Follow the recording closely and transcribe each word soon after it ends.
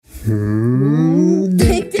Ding,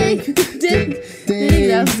 ding, ding, ding.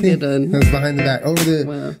 That was a good one. That was behind the back.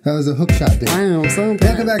 That was a hook shot ding. I know, sometimes.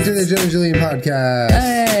 Welcome back to the Jen and Julian podcast.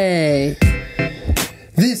 Hey.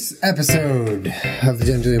 This episode of the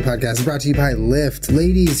Jen and Julian podcast is brought to you by Lyft.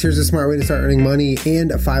 Ladies, here's a smart way to start earning money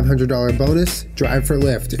and a $500 bonus. Drive for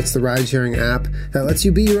Lyft. It's the ride-sharing app that lets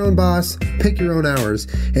you be your own boss, pick your own hours,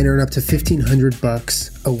 and earn up to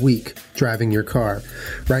 $1,500 a week driving your car.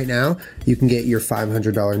 Right now, you can get your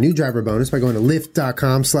 $500 new driver bonus by going to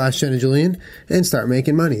lyft.com/Jen and Julian and start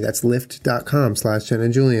making money. That's lyft.com/Jen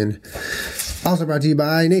and Julian. Also brought to you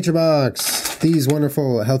by NatureBox. These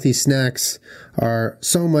wonderful, healthy snacks are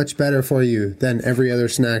so much better for you than every other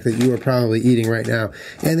snack that you are probably eating right now.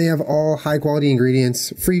 And they have all high-quality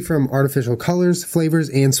ingredients, free from artificial colors, flavors,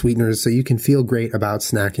 and sweeteners, so you can feel great about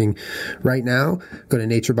snacking. Right now, go to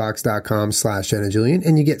naturebox.com/Jen and Julian,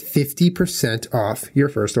 and you get 50% off your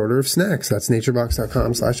first order of snacks. That's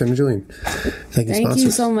naturebox.com/Jen and Julian. Thank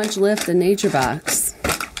you so much, Lyft and NatureBox.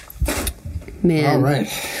 Man. All right.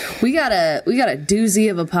 We got a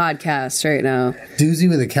doozy of a podcast right now. Doozy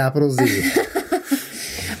with a capital Z.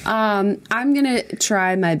 I'm gonna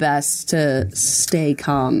try my best to stay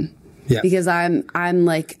calm. Yeah. Because I'm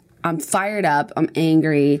fired up. I'm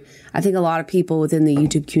angry. I think a lot of people within the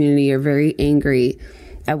YouTube community are very angry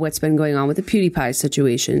at what's been going on with the PewDiePie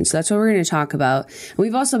situation. So that's what we're going to talk about. And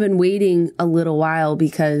we've also been waiting a little while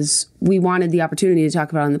because we wanted the opportunity to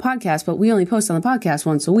talk about it on the podcast, but we only post on the podcast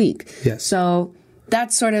once a week. Yes. So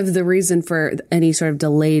that's sort of the reason for any sort of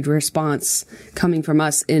delayed response coming from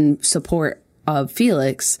us in support of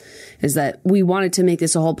Felix, is that we wanted to make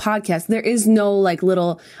this a whole podcast. There is no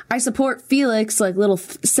little I support Felix little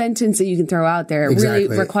sentence that you can throw out there. It Exactly.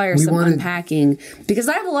 really requires unpacking, because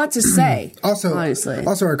I have a lot to say. Honestly,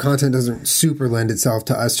 our content doesn't super lend itself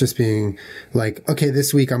to us just being like, okay,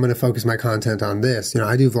 this week I'm going to focus my content on this.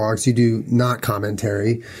 I do vlogs, you do not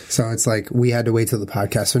commentary, so it's like we had to wait till the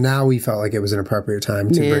podcast. So now we felt like it was an appropriate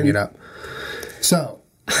time to bring it up. So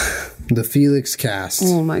the Felix cast.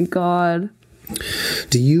 Oh my God.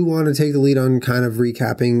 Do you want to take the lead on kind of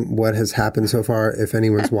recapping what has happened so far, if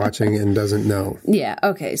anyone's watching and doesn't know? Yeah,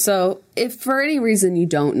 okay. So if for any reason you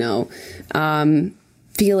don't know,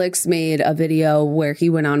 Felix made a video where he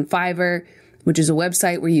went on Fiverr, which is a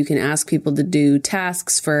website where you can ask people to do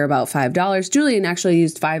tasks for about $5. Julian actually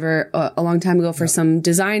used Fiverr a long time ago for some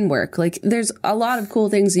design work. There's a lot of cool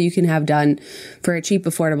things that you can have done for a cheap,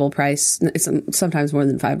 affordable price. It's sometimes more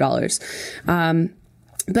than $5.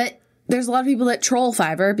 But there's a lot of people that troll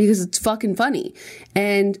Fiverr because it's fucking funny.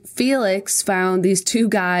 And Felix found these two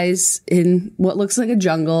guys in what looks like a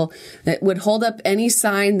jungle that would hold up any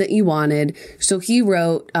sign that you wanted. So he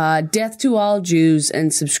wrote, "Death to all Jews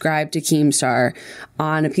and subscribe to Keemstar"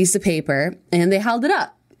 on a piece of paper, and they held it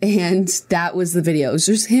up. And that was the video. It was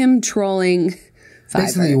just him trolling Fiverr.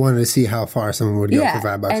 Basically, you wanted to see how far someone would go for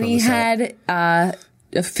 $5 and on he the site. had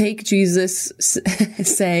a fake Jesus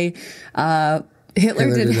say,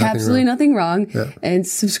 Hitler did absolutely nothing wrong. Yeah. And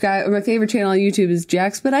subscribe. My favorite channel on YouTube is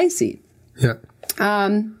Jack Spadicy. Yeah.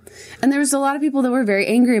 And there was a lot of people that were very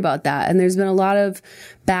angry about that. And there's been a lot of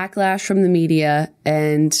backlash from the media,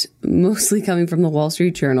 and mostly coming from the Wall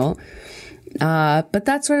Street Journal. But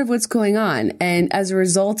that's sort of what's going on. And as a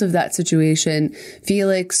result of that situation,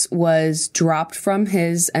 Felix was dropped from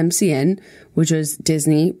his MCN, which was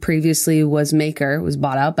Disney. Previously was Maker, was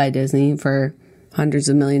bought out by Disney for hundreds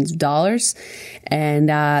of millions of dollars. And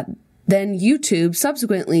then YouTube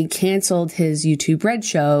subsequently canceled his YouTube Red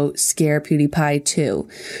show, Scare PewDiePie 2.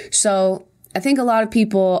 So I think a lot of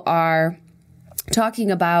people are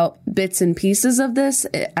talking about bits and pieces of this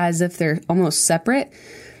as if they're almost separate.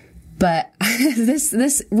 But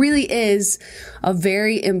this really is a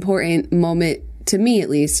very important moment, to me at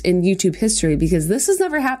least, in YouTube history, because this has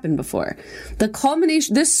never happened before. The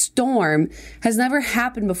culmination, this storm has never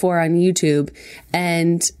happened before on YouTube,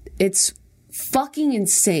 and it's fucking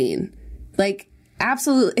insane.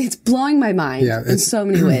 Absolutely, it's blowing my mind in so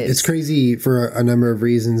many ways. It's crazy for a number of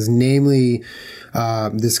reasons, namely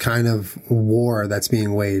this kind of war that's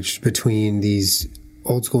being waged between these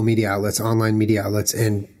old school media outlets, online media outlets,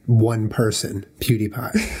 and one person,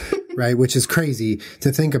 PewDiePie. Right, which is crazy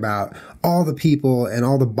to think about. All the people and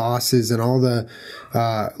all the bosses and all the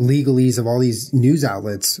legalese of all these news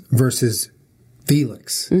outlets versus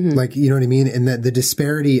Felix. Mm-hmm. You know what I mean? And the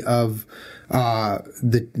disparity of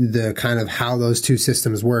the kind of how those two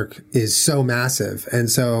systems work is so massive. And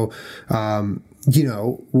so, when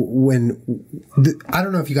I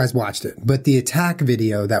don't know if you guys watched it, but the attack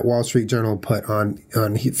video that Wall Street Journal put on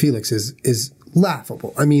Felix is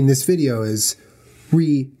laughable. I mean, this video is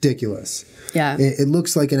ridiculous. Yeah. It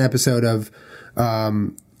looks like an episode of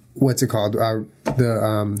what's it called?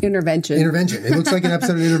 The Intervention. It looks like an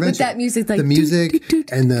episode of Intervention. With that music, like the music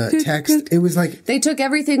and the text. It was like they took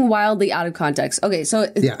everything wildly out of context. Okay,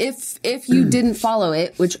 so if you didn't follow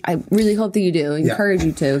it, which I really hope that you do, encourage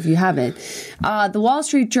you to if you haven't, the Wall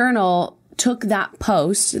Street Journal took that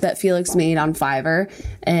post that Felix made on Fiverr,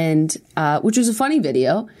 and which was a funny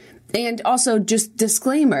video. And also, just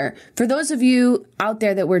disclaimer, for those of you out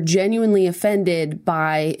there that were genuinely offended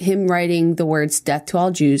by him writing the words "death to all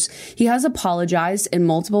Jews," he has apologized in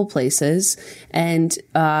multiple places and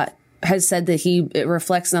has said that it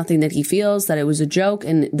reflects nothing that he feels, that it was a joke.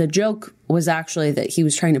 And the joke was actually that he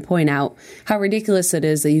was trying to point out how ridiculous it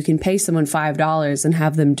is that you can pay someone $5 and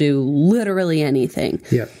have them do literally anything.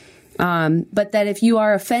 Yeah. But that if you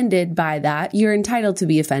are offended by that, you're entitled to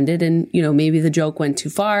be offended. And, maybe the joke went too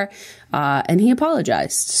far, and he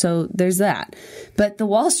apologized. So there's that. But the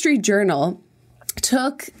Wall Street Journal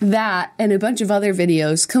took that and a bunch of other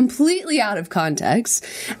videos completely out of context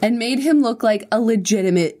and made him look like a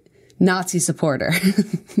legitimate Nazi supporter.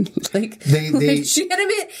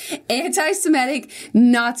 Legitimate anti-Semitic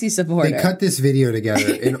Nazi supporter. They cut this video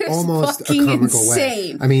together in almost a comical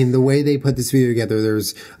insane way. I mean, the way they put this video together,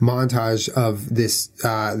 there's montage of this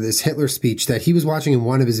Hitler speech that he was watching in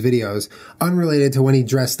one of his videos, unrelated to when he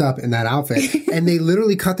dressed up in that outfit, and they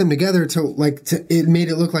literally cut them together it made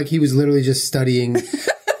it look like he was literally just studying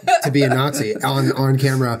to be a Nazi on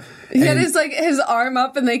camera. He had his arm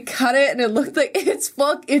up and they cut it and it looked like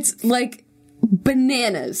it's like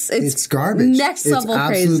bananas. It's garbage. Next level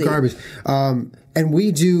crazy. It's absolute garbage. And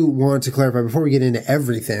we do want to clarify before we get into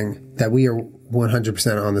everything that we are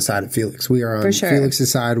 100% on the side of Felix. We are on Felix's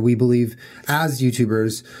side. We believe as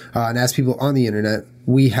YouTubers and as people on the internet,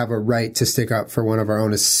 we have a right to stick up for one of our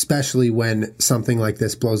own, especially when something like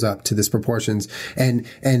this blows up to this proportions and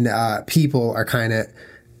people are kind of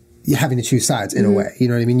having to choose sides in a way. You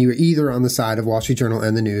know what I mean? You're either on the side of Wall Street Journal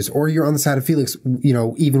and the news, or you're on the side of Felix,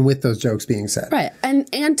 even with those jokes being said. Right.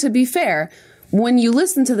 And to be fair, when you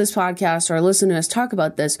listen to this podcast or listen to us talk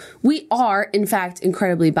about this, we are, in fact,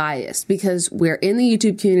 incredibly biased because we're in the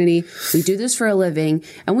YouTube community. We do this for a living,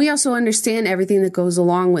 and we also understand everything that goes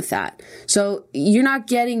along with that. So you're not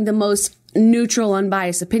getting the most neutral,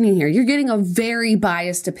 unbiased opinion here. You're getting a very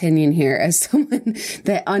biased opinion here as someone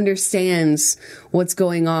that understands what's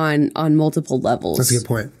going on multiple levels. That's a good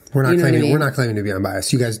point. We're not claiming to be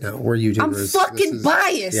unbiased. You guys know we're YouTubers. I'm fucking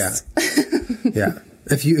biased. Yeah. Yeah.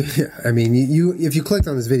 If you clicked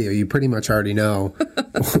on this video, you pretty much already know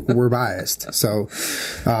we're biased. So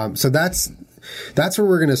that's where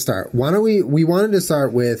we're going to start. Why don't we wanted to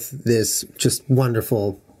start with this just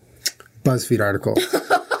wonderful BuzzFeed article.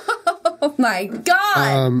 Oh my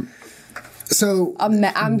God. So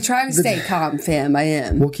I'm trying to stay calm, fam. I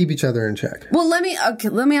am. We'll keep each other in check. Well, let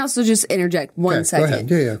me also just interject one second.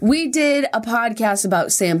 Go ahead. Yeah. We did a podcast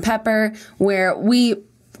about Sam Pepper where we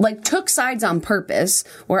took sides on purpose,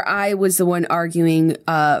 where I was the one arguing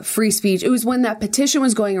free speech. It was when that petition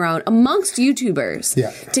was going around amongst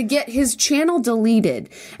YouTubers to get his channel deleted.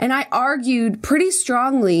 And I argued pretty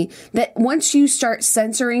strongly that once you start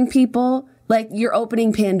censoring people, you're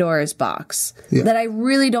opening Pandora's box. Yeah. That I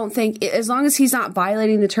really don't think, as long as he's not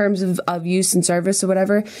violating the terms of use and service or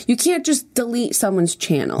whatever, you can't just delete someone's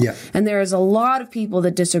channel. Yeah. And there is a lot of people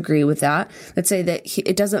that disagree with that say that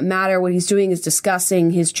it doesn't matter, what he's doing is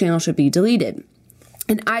disgusting, his channel should be deleted.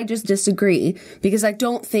 And I just disagree because I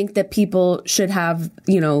don't think that people should have,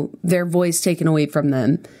 their voice taken away from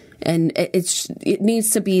them. And it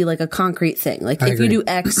needs to be a concrete thing. If you do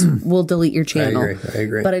X, we'll delete your channel. I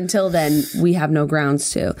agree. But until then, we have no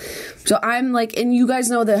grounds to. So I'm and you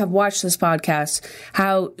guys know that have watched this podcast,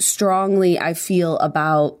 how strongly I feel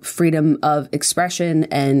about freedom of expression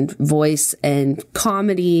and voice and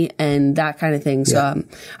comedy and that kind of thing. So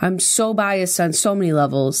I'm so biased on so many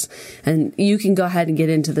levels. And you can go ahead and get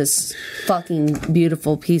into this fucking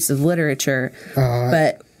beautiful piece of literature.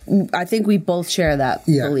 But I think we both share that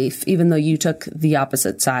belief, even though you took the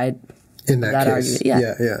opposite side in that case.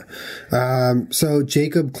 Argument. Yeah. So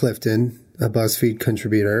Jacob Clifton, a BuzzFeed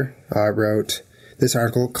contributor, wrote this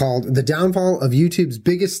article called "The Downfall of YouTube's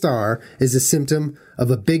Biggest Star is a Symptom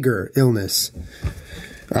of a Bigger Illness."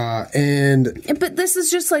 But this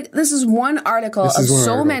is just this is one article of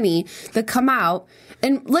so many that come out,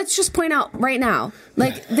 and let's just point out right now,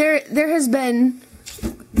 there has been,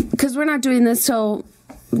 because we're not doing this till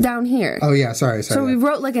down here. Oh yeah, sorry. So we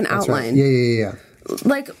wrote an outline. Right. Yeah.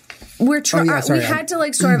 We're trying. We had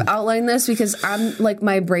to sort of outline this because I'm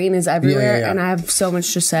my brain is everywhere and I have so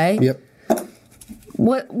much to say. Yep.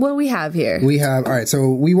 What do we have here? We have, all right. So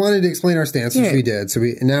we wanted to explain our stance, which we did. So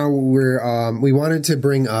we wanted to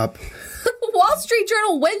bring up The Wall Street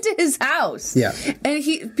Journal went to his house. Yeah. And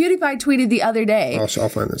PewDiePie tweeted the other day. I'll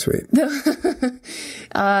find the tweet.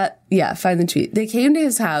 Yeah, find the tweet. They came to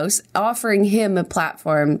his house offering him a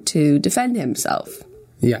platform to defend himself.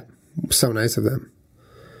 Yeah. So nice of them.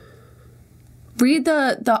 Read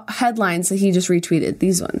the headlines that he just retweeted,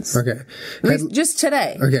 these ones. Okay. Just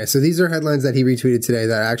today. Okay, so these are headlines that he retweeted today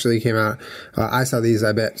that actually came out. I saw these.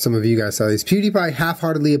 I bet some of you guys saw these. PewDiePie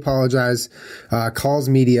half-heartedly apologized, calls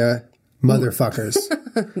media motherfuckers.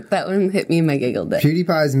 That one hit me in my giggle day.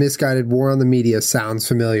 PewDiePie's misguided war on the media sounds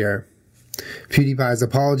familiar. PewDiePie's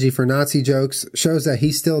apology for Nazi jokes shows that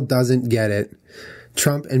he still doesn't get it.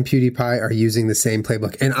 Trump and PewDiePie are using the same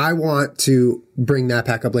playbook. And I want to bring that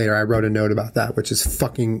back up later. I wrote a note about that, which is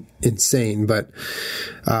fucking insane. But,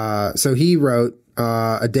 so he wrote,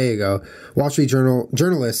 a day ago, Wall Street Journal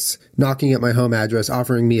journalists knocking at my home address,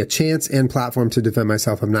 offering me a chance and platform to defend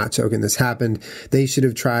myself. I'm not joking. This happened. They should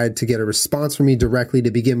have tried to get a response from me directly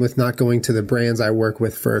to begin with, not going to the brands I work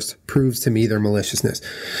with first. Proves to me their maliciousness.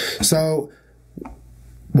 So,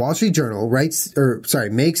 Wall Street Journal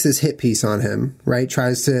makes this hit piece on him, right?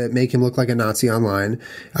 Tries to make him look like a Nazi online,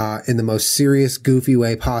 in the most serious, goofy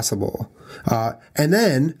way possible. And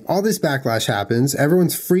then all this backlash happens.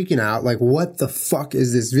 Everyone's freaking out. Like, what the fuck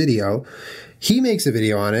is this video? He makes a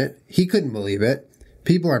video on it. He couldn't believe it.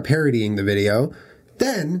 People are parodying the video.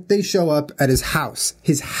 Then they show up at his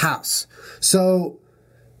house. So,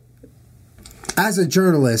 as a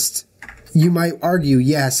journalist, you might argue,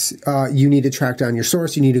 yes, you need to track down your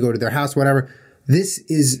source. You need to go to their house, whatever. This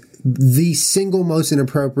is the single most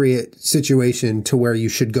inappropriate situation to where you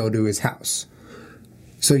should go to his house.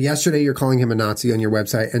 So yesterday you're calling him a Nazi on your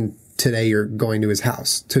website, and today you're going to his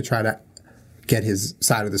house to try to get his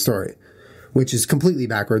side of the story, which is completely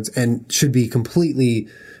backwards and should be completely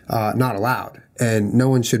not allowed. And no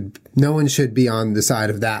one should be on the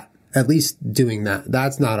side of that, at least doing that.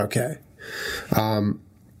 That's not okay.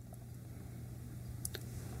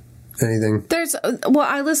 Anything?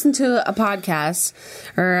 I listened to a podcast,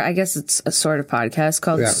 or I guess it's a sort of podcast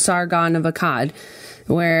called Sargon of Akkad,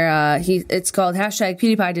 where it's called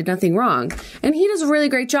 #PewDiePie did nothing wrong. And he does a really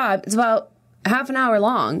great job. It's about half an hour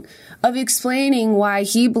long of explaining why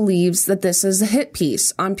he believes that this is a hit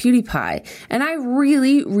piece on PewDiePie. And I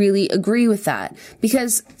really, really agree with that,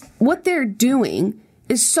 because what they're doing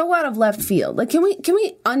is so out of left field. Like, can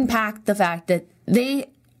we unpack the fact that they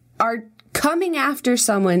are coming after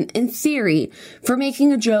someone, in theory, for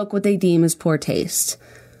making a joke what they deem as poor taste?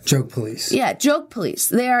 Joke police. Yeah, joke police.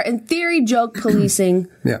 They are, in theory, joke policing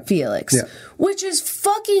Felix, which is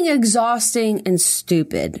fucking exhausting and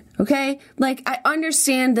stupid, okay? Like, I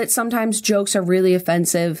understand that sometimes jokes are really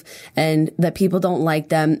offensive and that people don't like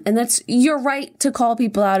them, and you're right to call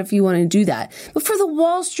people out if you want to do that. But for the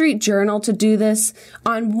Wall Street Journal to do this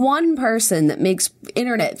on one person that makes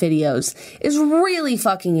internet videos is really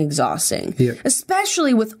fucking exhausting,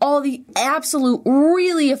 especially with all the absolute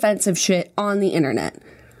really offensive shit on the internet.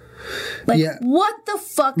 Like, what the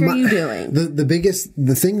fuck are you doing?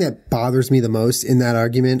 The thing that bothers me the most in that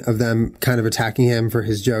argument of them kind of attacking him for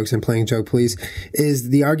his jokes and playing joke police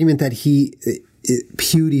is the argument that PewDiePie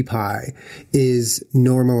is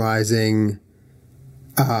normalizing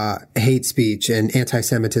hate speech and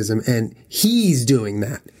anti-Semitism, and he's doing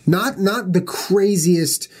that. Not the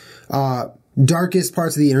craziest, darkest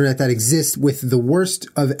parts of the internet that exist with the worst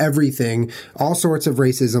of everything, all sorts of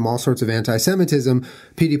racism, all sorts of anti-Semitism.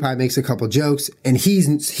 PewDiePie makes a couple jokes and he's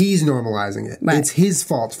normalizing it. Right. It's his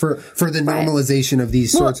fault for the normalization of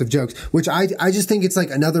these sorts of jokes, which I just think it's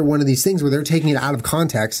like another one of these things where they're taking it out of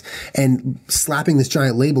context and slapping this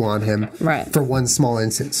giant label on him for one small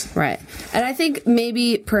instance. Right. And I think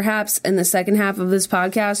maybe perhaps in the second half of this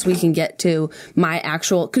podcast, we can get to my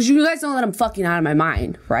actual, because you guys know that I'm fucking out of my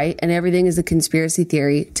mind, right? And everything is a conspiracy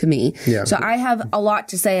theory to me. Yeah. So I have a lot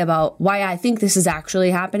to say about why I think this is actually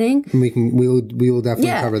happening. We will definitely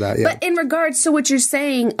cover that. Yeah. But in regards to what you're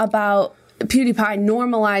saying about PewDiePie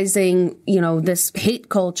normalizing, this hate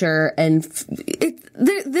culture, and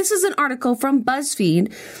this is an article from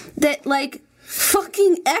BuzzFeed that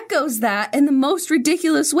fucking echoes that in the most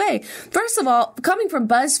ridiculous way. First of all, coming from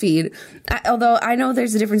BuzzFeed, although I know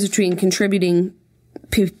there's a difference between contributing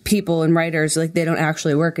people and writers, like they don't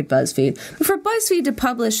actually work at BuzzFeed. But for BuzzFeed to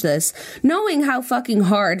publish this, knowing how fucking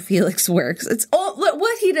hard Felix works, it's all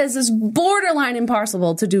what he does is borderline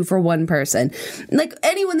impossible to do for one person. Like,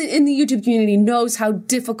 anyone in the YouTube community knows how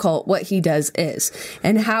difficult what he does is,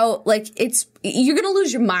 and how you're gonna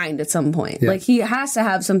lose your mind at some point. Yeah. Like, he has to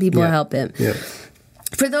have some people to help him. Yeah.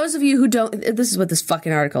 For those of you who don't, this is what this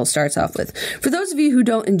fucking article starts off with. For those of you who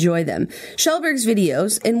don't enjoy them, Schellberg's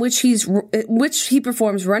videos, in which he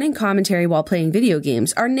performs running commentary while playing video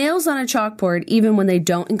games, are nails on a chalkboard even when they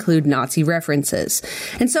don't include Nazi references.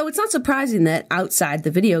 And so it's not surprising that outside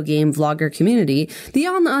the video game vlogger community, the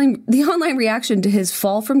online reaction to his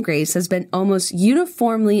fall from grace has been almost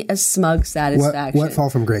uniformly a smug satisfaction. What fall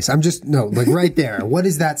from grace? Right there. What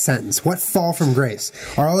is that sentence? What fall from grace?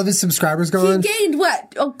 Are all of his subscribers gone? He gained what?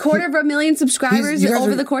 250,000 subscribers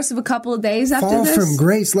over the course of a couple of days after this? Fall from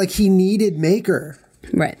grace, like he needed Maker.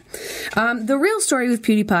 Right. The real story with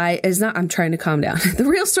PewDiePie is not... I'm trying to calm down. The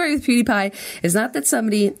real story with PewDiePie is not that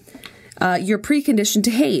somebody you're preconditioned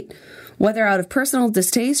to hate, whether out of personal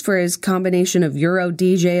distaste for his combination of Euro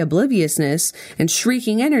DJ obliviousness and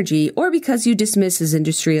shrieking energy, or because you dismiss his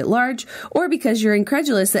industry at large, or because you're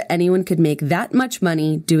incredulous that anyone could make that much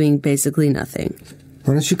money doing basically nothing.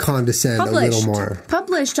 Why don't you condescend a little more?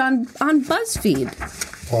 Published on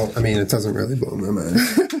BuzzFeed. Well, I mean, it doesn't really blow my mind.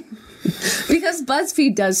 Because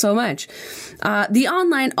BuzzFeed does so much. The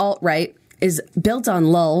online alt-right is built on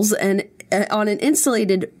lulls and on an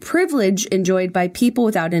insulated privilege enjoyed by people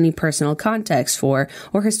without any personal context for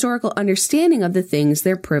or historical understanding of the things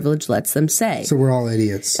their privilege lets them say. So we're all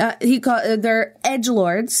idiots. They're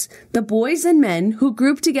edgelords, the boys and men who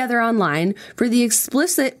group together online for the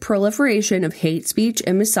explicit proliferation of hate speech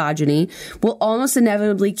and misogyny will almost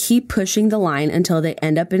inevitably keep pushing the line until they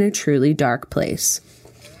end up in a truly dark place.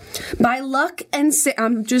 By luck and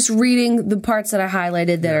I'm just reading the parts that I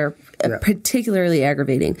highlighted that are particularly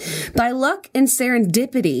aggravating. By luck and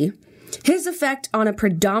serendipity, his effect on a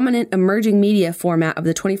predominant emerging media format of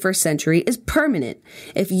the 21st century is permanent.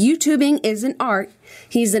 If YouTubing isn't art,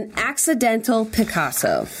 he's an accidental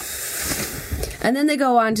Picasso. And then they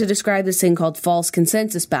go on to describe this thing called false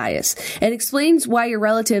consensus bias. It explains why your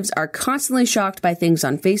relatives are constantly shocked by things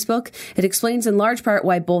on Facebook. It explains in large part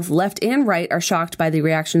why both left and right are shocked by the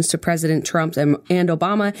reactions to President Trump and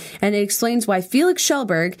Obama. And it explains why Felix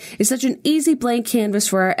Schellberg is such an easy blank canvas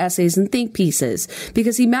for our essays and think pieces.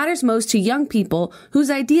 Because he matters most to young people whose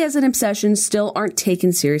ideas and obsessions still aren't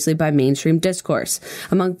taken seriously by mainstream discourse.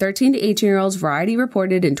 Among 13 to 18-year-olds, Variety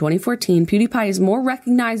reported in 2014, PewDiePie is more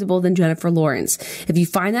recognizable than Jennifer Lawrence. If you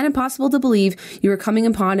find that impossible to believe, you are coming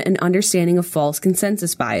upon an understanding of false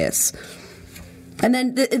consensus bias. And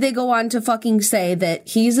then they go on to fucking say that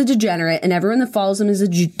he's a degenerate and everyone that follows him is a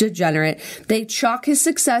degenerate. They chalk his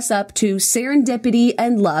success up to serendipity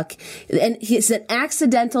and luck. And he's an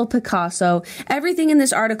accidental Picasso. Everything in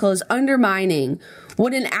this article is undermining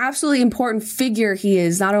what an absolutely important figure he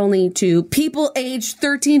is, not only to people aged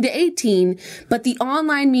 13 to 18, but the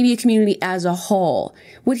online media community as a whole.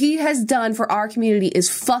 What he has done for our community is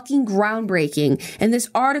fucking groundbreaking, and this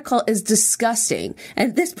article is disgusting,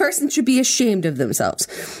 and this person should be ashamed of themselves.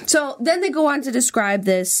 So then they go on to describe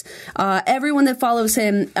this. Everyone that follows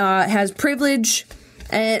him has privilege,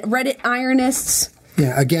 Reddit ironists.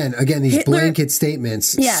 Yeah, again, these blanket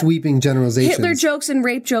statements, sweeping generalizations. Hitler jokes and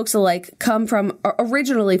rape jokes alike come from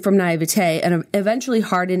originally from naivete and eventually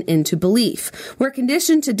harden into belief. We're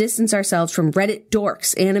conditioned to distance ourselves from Reddit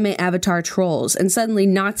dorks, anime avatar trolls, and suddenly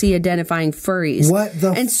Nazi-identifying furries. What the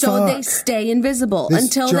fuck? And so they stay invisible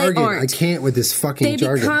until jargon, they aren't. I can't with this fucking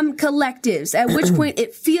jargon. They become collectives, at which point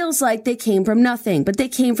it feels like they came from nothing, but they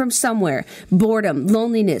came from somewhere. Boredom,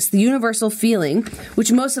 loneliness, the universal feeling,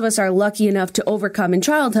 which most of us are lucky enough to overcome in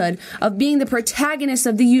childhood, of being the protagonist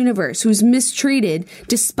of the universe who's mistreated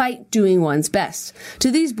despite doing one's best.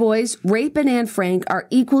 To these boys, rape and Anne Frank are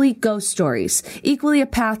equally ghost stories, equally a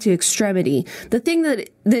path to extremity. The thing that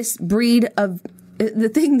this breed of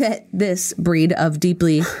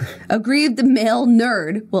deeply aggrieved male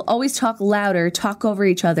nerd will always talk louder, talk over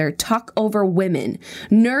each other, talk over women.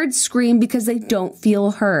 Nerds scream because they don't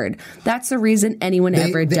feel heard. That's the reason anyone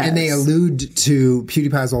ever does. And they allude to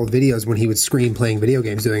PewDiePie's old videos when he would scream playing video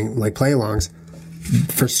games, doing like play-alongs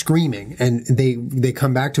for screaming. And they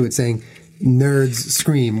come back to it saying, nerds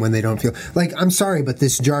scream when they don't feel like, I'm sorry, but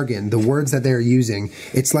this jargon, the words that they're using,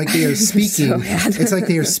 it's like they are speaking it's like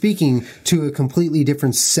they are speaking to a completely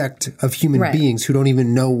different sect of human beings who don't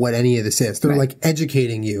even know what any of this is. They're like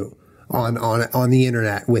educating you on the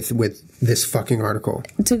internet with this fucking article.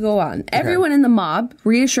 To go on, everyone in the mob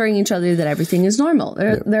reassuring each other that everything is normal.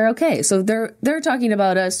 They're okay. So they're talking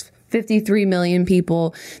about us 53 million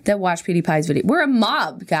people that watch PewDiePie's video. We're a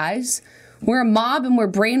mob, guys. We're a mob and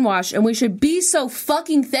we're brainwashed, and we should be so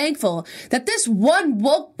fucking thankful that this one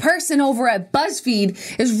woke person over at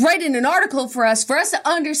BuzzFeed is writing an article for us to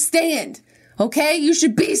understand. Okay? You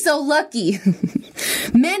should be so lucky.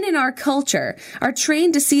 Men in our culture are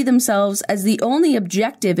trained to see themselves as the only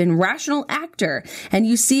objective and rational actor, and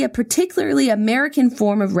you see a particularly American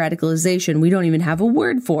form of radicalization we don't even have a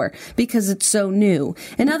word for because it's so new.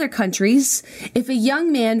 In other countries, if a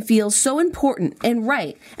young man feels so important and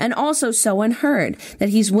right and also so unheard that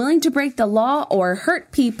he's willing to break the law or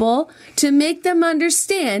hurt people to make them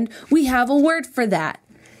understand, we have a word for that.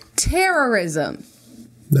 Terrorism.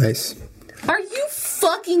 Nice. Are you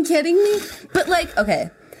fucking kidding me? But like, okay,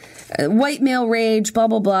 white male rage, blah,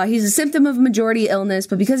 blah, blah. He's a symptom of majority illness,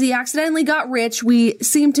 but because he accidentally got rich, we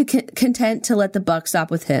seem to content to let the buck stop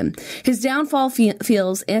with him. His downfall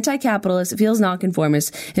feels anti-capitalist. It feels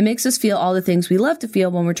nonconformist. It makes us feel all the things we love to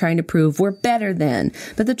feel when we're trying to prove we're better than.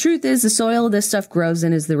 But the truth is, the soil this stuff grows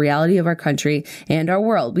in is the reality of our country and our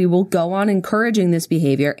world. We will go on encouraging this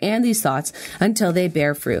behavior and these thoughts until they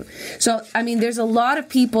bear fruit. So, I mean, there's a lot of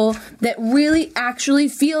people that really actually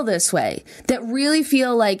feel this way, that really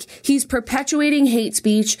feel like he's perpetuating hate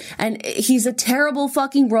speech and he's a terrible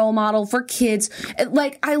fucking role model for kids.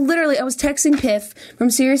 Like, I was texting Piff from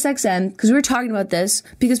SiriusXM because we were talking about this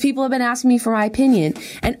because people have been asking me for my opinion.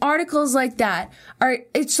 And articles like that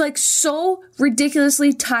it's like so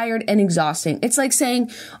ridiculously tired and exhausting. It's like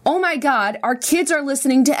saying, oh my God, our kids are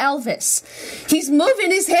listening to Elvis. He's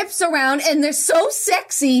moving his hips around and they're so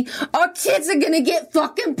sexy. Our kids are going to get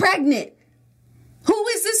fucking pregnant. Who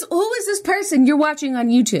is this person you're watching on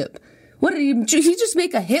YouTube? What did he just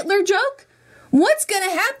make a Hitler joke? What's going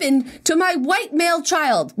to happen to my white male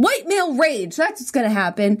child? White male rage. That's what's going to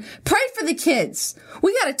happen. Pray for the kids.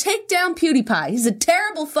 We got to take down PewDiePie. He's a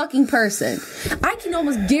terrible fucking person. I can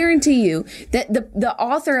almost guarantee you that the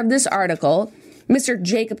author of this article, Mr.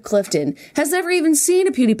 Jacob Clifton, has never even seen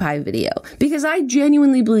a PewDiePie video, because I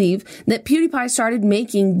genuinely believe that PewDiePie started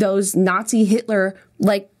making those Nazi Hitler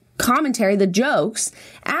commentary, the jokes,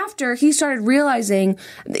 after he started realizing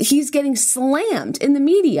he's getting slammed in the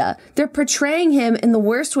media. They're portraying him in the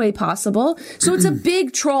worst way possible. So it's a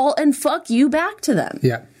big troll and fuck you back to them.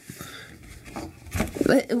 Yeah.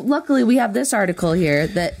 Luckily, we have this article here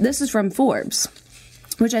that this is from Forbes,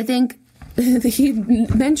 which I think he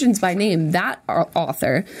mentions by name that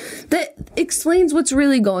author, that explains what's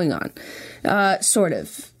really going on, sort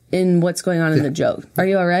of, in what's going on in the joke. Are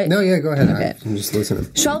you all right? No, yeah, go ahead. Okay. I'm just listening.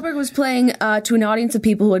 Schulberg was playing to an audience of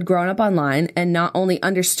people who had grown up online and not only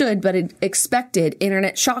understood, but expected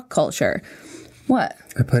internet shock culture. What?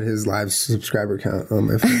 I put his live subscriber count on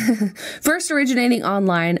my phone. First originating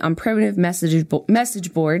online on primitive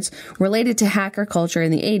message boards related to hacker culture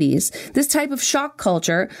in the 80s, this type of shock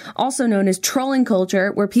culture, also known as trolling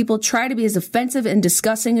culture, where people try to be as offensive and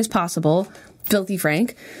disgusting as possible, Filthy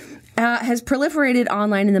Frank, has proliferated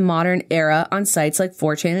online in the modern era on sites like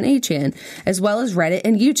 4chan and 8chan, as well as Reddit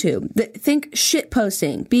and YouTube. Think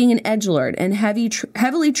shitposting, being an edgelord, and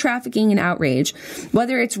heavily trafficking in outrage.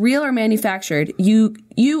 Whether it's real or manufactured, you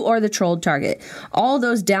or the trolled target. All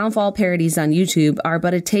those downfall parodies on YouTube are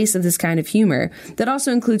but a taste of this kind of humor that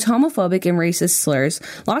also includes homophobic and racist slurs,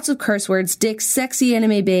 lots of curse words, dicks, sexy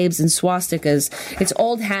anime babes, and swastikas. Its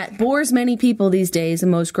old hat bores many people these days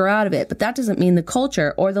and most grow out of it, but that doesn't mean the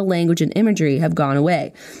culture or the language and imagery have gone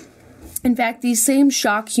away. In fact, these same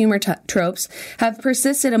shock humor tropes have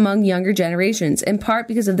persisted among younger generations, in part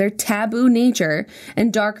because of their taboo nature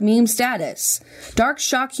and dark meme status. Dark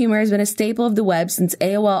shock humor has been a staple of the web since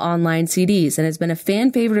AOL Online CDs and has been a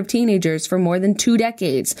fan favorite of teenagers for more than 2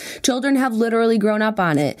 decades. Children have literally grown up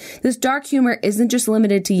on it. This dark humor isn't just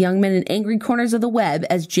limited to young men in angry corners of the web,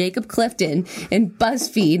 as Jacob Clifton in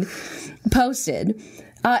BuzzFeed posted.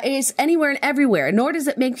 It's anywhere and everywhere, nor does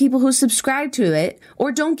it make people who subscribe to it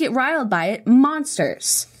or don't get riled by it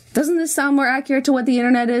monsters. Doesn't this sound more accurate to what the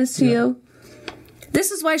internet is to you?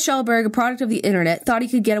 This is why Schulberg, a product of the internet, thought he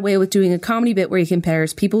could get away with doing a comedy bit where he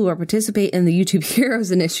compares people who are participating in the YouTube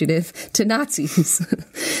Heroes Initiative to Nazis.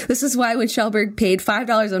 This is why when Schulberg paid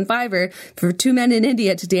 $5 on Fiverr for 2 men in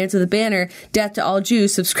India to dance with a banner, "Death to all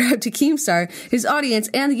Jews, subscribe to Keemstar," his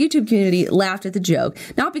audience and the YouTube community laughed at the joke,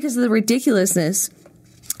 not because of the ridiculousness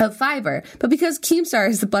of Fiverr, but because Keemstar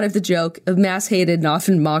is the butt of the joke of mass-hated and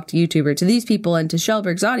often mocked YouTuber. To these people and to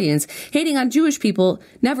Schulberg's audience, hating on Jewish people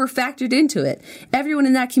never factored into it. Everyone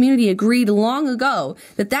in that community agreed long ago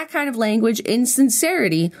that that kind of language in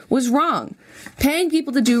sincerity was wrong. Paying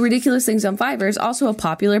people to do ridiculous things on Fiverr is also a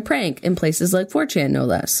popular prank in places like 4chan, no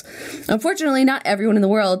less. Unfortunately, not everyone in the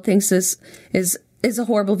world thinks this is a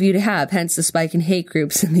horrible view to have, hence the spike in hate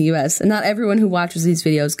groups in the U.S. And not everyone who watches these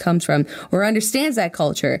videos comes from or understands that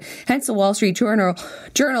culture. Hence the Wall Street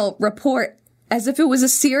Journal report as if it was a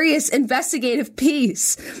serious investigative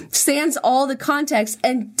piece, sans all the context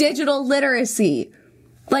and digital literacy.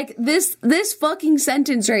 Like, this fucking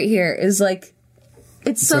sentence right here is like,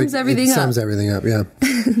 it sums everything up. It sums everything up, yeah.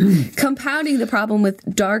 Compounding the problem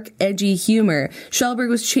with dark, edgy humor Schellberg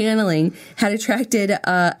was channeling had attracted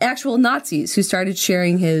actual Nazis who started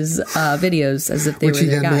sharing his videos as if they were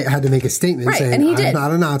their guy. Which he then had to make a statement saying, and he did. I'm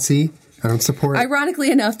not a Nazi. I don't support.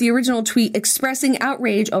 Ironically enough, the original tweet expressing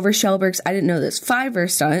outrage over Schellberg's, I didn't know this, Fiverr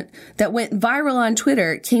stunt that went viral on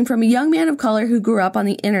Twitter came from a young man of color who grew up on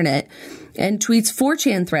the internet and tweets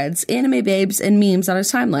 4chan threads, anime babes, and memes on his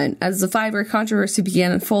timeline. As the Fiverr controversy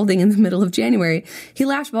began unfolding in the middle of January, he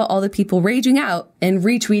laughed about all the people raging out and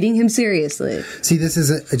retweeting him seriously. See, this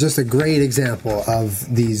is just a great example of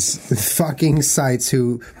these fucking sites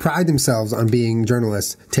who pride themselves on being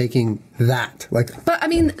journalists taking that. But, I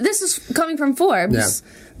mean, this is coming from Forbes.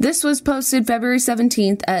 Yeah. This was posted February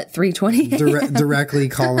 17th at 3:20 directly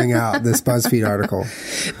calling out this BuzzFeed article.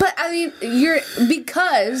 But, I mean,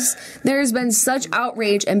 because there's been such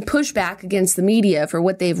outrage and pushback against the media for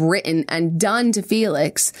what they've written and done to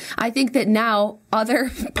Felix, I think that now other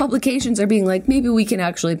publications are being like, maybe we can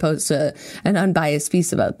actually post an unbiased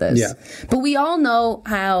piece about this. Yeah. But we all know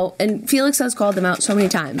how, and Felix has called them out so many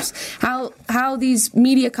times, how these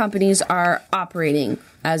media companies are operating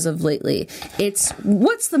as of lately. It's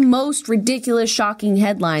what's the most ridiculous, shocking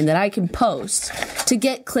headline that I can post to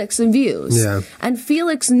get clicks and views. Yeah. And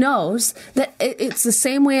Felix knows that it's the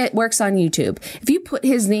same way it works on YouTube. If you put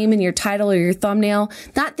his name in your title or your thumbnail,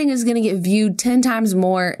 that thing is going to get viewed 10 times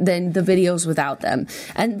more than the videos without them.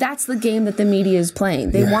 And that's the game that the media is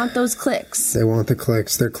playing. They want those clicks. They want the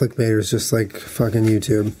clicks. They're clickbaiters just like fucking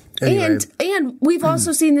YouTube. Anyway. And we've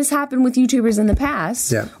also seen this happen with YouTubers in the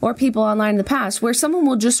past, or people online in the past, where someone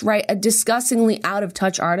will just write a disgustingly out of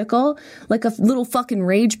touch article, like a little fucking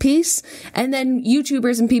rage piece, and then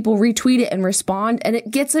YouTubers and people retweet it and respond, and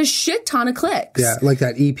it gets a shit ton of clicks. Yeah, like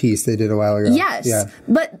that e-piece they did a while ago. Yes. Yeah.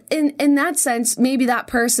 But in that sense, maybe that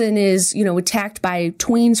person is, attacked by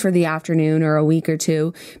tweens for the afternoon or a week or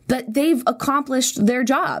two, but they've accomplished their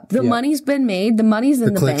job. The money's been made, the money's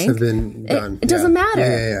in the clicks bank. Have been done. It doesn't matter.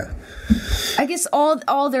 Yeah. I guess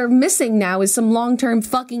all they're missing now is some long-term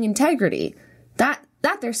fucking integrity. That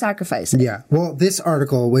they're sacrificing. Yeah. Well, this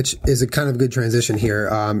article, which is a kind of good transition here,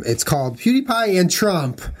 it's called PewDiePie and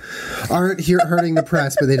Trump aren't here hurting the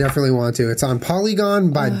press, but they definitely want to. It's on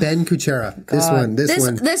Polygon by Ben Kuchera.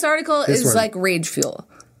 This article is like rage fuel.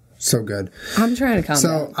 So good. I'm trying to calm down.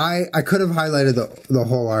 So I could have highlighted the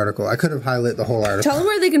whole article. I could have highlighted the whole article. Tell them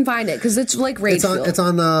where they can find it, because it's like rage fuel. It's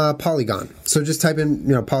on Polygon. So just type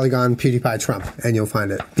in Polygon PewDiePie Trump and you'll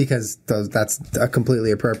find it, because that's a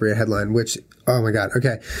completely appropriate headline. Which, oh my god,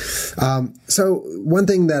 okay. So one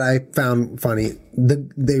thing that I found funny,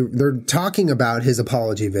 they're talking about his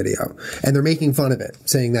apology video and they're making fun of it,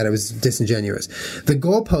 saying that it was disingenuous. The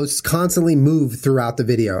goalposts constantly move throughout the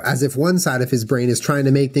video, as if one side of his brain is trying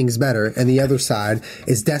to make things better and the other side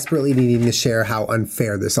is desperately needing to share how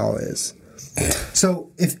unfair this all is.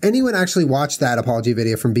 So if anyone actually watched that apology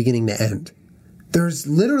video from beginning to end, there's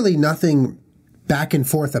literally nothing back and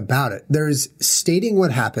forth about it. There's stating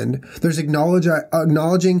what happened. There's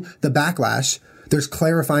acknowledging the backlash. There's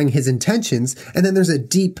clarifying his intentions. And then there's a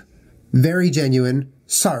deep, very genuine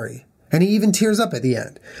sorry. And he even tears up at the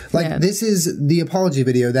end. This is the apology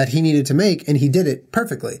video that he needed to make, and he did it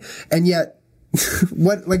perfectly. And yet,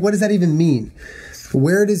 what does that even mean?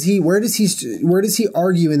 Where does he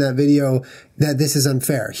argue in that video that this is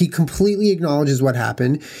unfair? He completely acknowledges what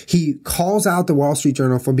happened. He calls out the Wall Street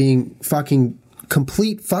Journal for being fucking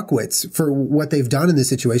complete fuckwits for what they've done in this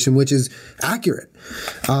situation, which is accurate.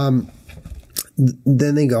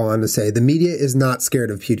 Then they go on to say, the media is not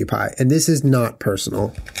scared of PewDiePie, and this is not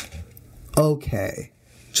personal. Okay.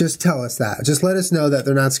 Just tell us that. Just let us know that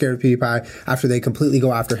they're not scared of PewDiePie after they completely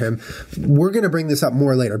go after him. We're going to bring this up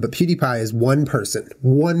more later, but PewDiePie is one person,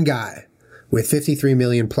 one guy with 53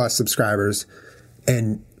 million plus subscribers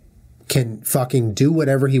and can fucking do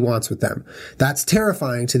whatever he wants with them. That's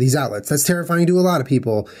terrifying to these outlets. That's terrifying to a lot of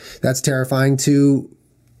people. That's terrifying to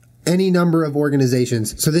any number of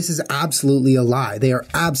organizations. So this is absolutely a lie. They are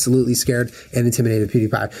absolutely scared and intimidated of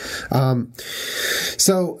PewDiePie.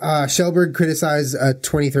 Schellberg criticized a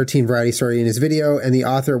 2013 Variety story in his video, and the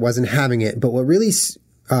author wasn't having it. But what really,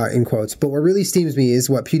 in quotes, but what really steams me is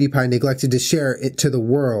what PewDiePie neglected to share it to the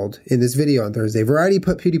world in this video on Thursday. Variety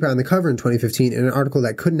put PewDiePie on the cover in 2015 in an article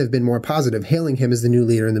that couldn't have been more positive, hailing him as the new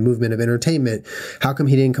leader in the movement of entertainment. How come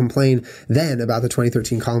he didn't complain then about the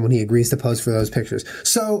 2013 column when he agrees to pose for those pictures?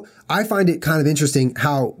 So I find it kind of interesting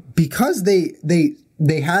how, because they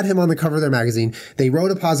they had him on the cover of their magazine. They wrote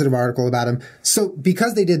a positive article about him. So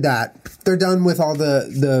because they did that, they're done with all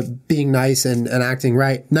the being nice and acting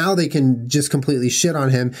right. Now they can just completely shit on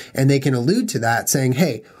him, and they can allude to that saying,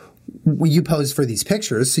 hey, you posed for these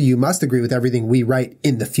pictures, so you must agree with everything we write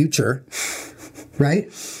in the future. Right?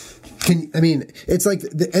 It's like,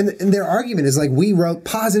 and their argument is like, we wrote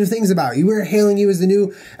positive things about you. We're hailing you as the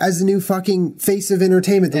new fucking face of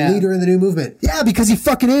entertainment, the leader in the new movement. Yeah, because he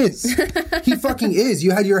fucking is. He fucking is.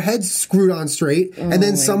 You had your head screwed on straight, and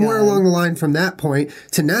then somewhere along the line from that point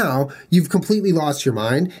to now, you've completely lost your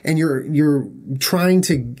mind, and you're trying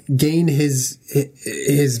to gain his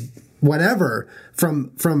whatever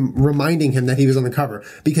from reminding him that he was on the cover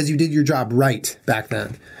because you did your job right back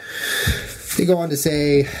then. They go on to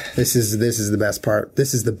say, this is the best part.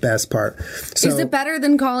 This is the best part. So, is it better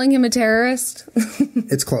than calling him a terrorist?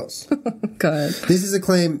 It's close. Good. This is a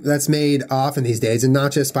claim that's made often these days, and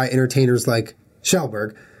not just by entertainers like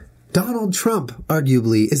Schellberg. Donald Trump,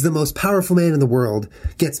 arguably, is the most powerful man in the world,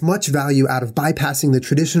 gets much value out of bypassing the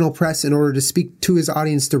traditional press in order to speak to his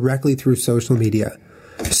audience directly through social media.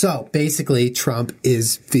 So, basically, Trump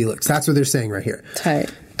is Felix. That's what they're saying right here.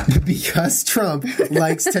 Tight. Because Trump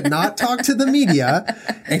likes to not talk to the media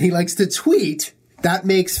and he likes to tweet, that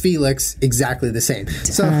makes Felix exactly the same.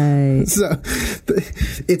 So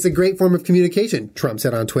it's a great form of communication. Trump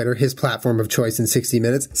said on Twitter, his platform of choice in 60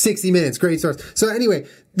 Minutes. 60 Minutes, great source. So anyway,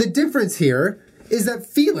 the difference here is that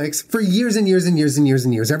Felix, for years and years and years and years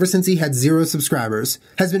and years, ever since he had 0 subscribers,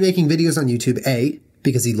 has been making videos on YouTube, A,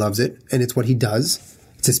 because he loves it and it's what he does.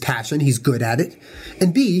 It's his passion. He's good at it.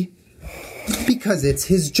 And B, because it's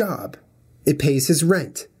his job. It pays his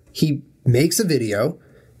rent. He makes a video,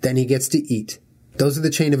 then he gets to eat. Those are the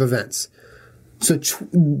chain of events. So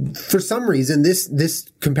for some reason, this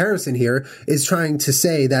comparison here is trying to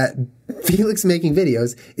say that Felix making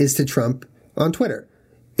videos is to Trump on Twitter.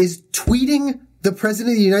 Is tweeting the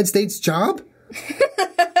president of the United States job?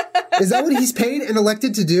 Is that what he's paid and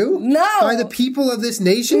elected to do? No. By the people of this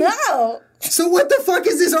nation? No. So what the fuck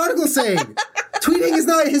is this article saying? Tweeting is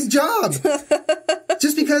not his job.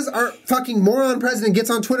 Just because our fucking moron president gets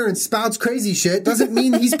on Twitter and spouts crazy shit doesn't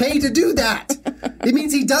mean he's paid to do that. It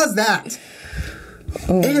means he does that.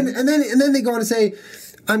 Oh. And then they go on to say,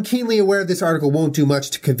 I'm keenly aware this article won't do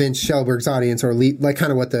much to convince Schellberg's audience or leave, like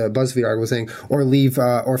kind of what the BuzzFeed article was saying, or leave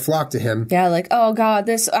or flock to him. Yeah, like, oh God,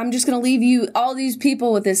 I'm just going to leave you, all these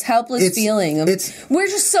people with this helpless feeling. We're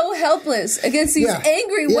just so helpless against these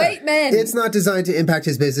angry white men. It's not designed to impact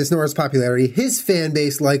his business nor his popularity. His fan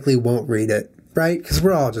base likely won't read it, right? Because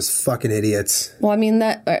we're all just fucking idiots. Well, I mean,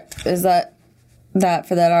 is that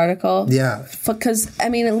for that article? Yeah. Because, I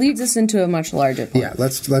mean, it leads us into a much larger point. Yeah,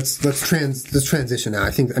 let's transition now.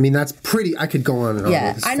 That's pretty, I could go on and on.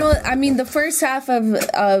 Yeah, I know, I mean, the first half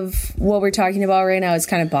of what we're talking about right now is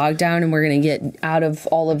kind of bogged down, and we're going to get out of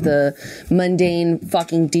all of the mundane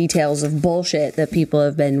fucking details of bullshit that people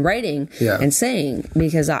have been writing and saying,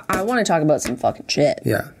 because I want to talk about some fucking shit.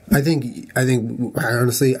 Yeah. I think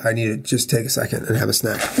honestly, I need to just take a second and have a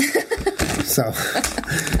snack. So,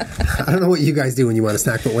 I don't know what you guys do when you want a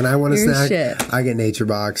snack, but when I want a snack, I get Nature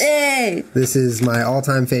Box. Hey! This is my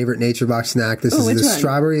all-time favorite Nature Box snack. This is the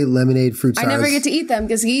strawberry lemonade fruit stars. I never get to eat them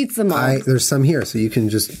because he eats them all. There's some here, so you can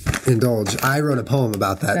just indulge. I wrote a poem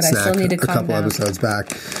about that snack a couple episodes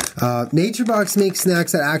back. Nature Box makes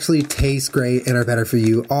snacks that actually taste great and are better for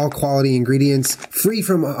you. All quality ingredients, free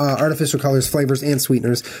from artificial colors, flavors, and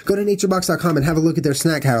sweeteners. Go to naturebox.com and have a look at their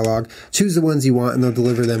snack catalog. Choose the ones you want, and they'll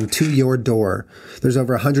deliver them to your door. There's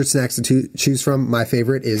over 100 snacks to choose from. My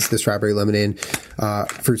favorite is the strawberry lemonade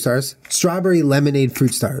fruit stars. Strawberry lemonade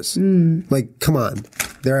fruit stars. Like, come on.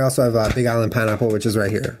 They also have Big Island pineapple, which is right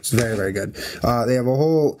here. It's very, very good. They have a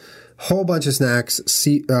whole bunch of snacks,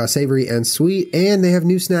 savory and sweet, and they have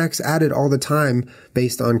new snacks added all the time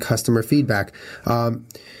based on customer feedback.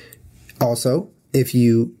 Also, if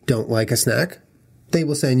you don't like a snack, they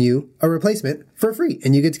will send you a replacement for free,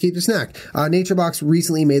 and you get to keep the snack. NatureBox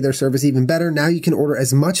recently made their service even better. Now you can order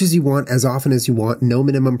as much as you want, as often as you want, no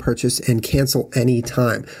minimum purchase, and cancel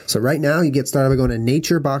anytime. So right now, you get started by going to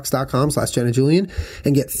naturebox.com/JennaJulian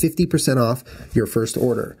and get 50% off your first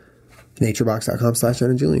order.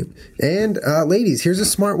 naturebox.com/JennaJulian. And ladies, here's a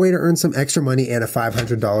smart way to earn some extra money and a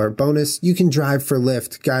 $500 bonus. You can drive for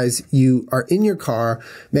Lyft. Guys, you are in your car,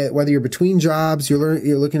 whether you're between jobs, you're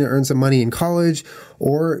looking to earn some money in college,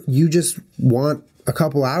 or you just want a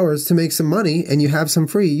couple hours to make some money and you have some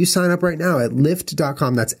free, you sign up right now at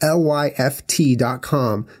Lyft.com. That's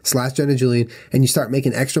Lyft.com/Jenna Julian. And you start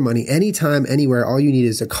making extra money anytime, anywhere. All you need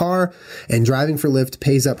is a car, and driving for Lyft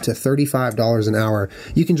pays up to $35 an hour.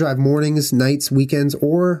 You can drive mornings, nights, weekends,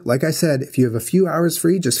 or like I said, if you have a few hours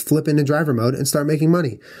free, just flip into driver mode and start making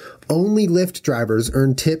money. Only Lyft drivers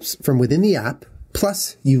earn tips from within the app.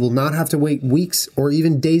 Plus, you will not have to wait weeks or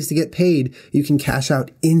even days to get paid. You can cash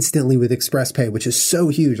out instantly with Express Pay, which is so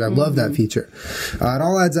huge. I love that feature. It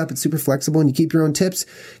all adds up. It's super flexible, and you keep your own tips.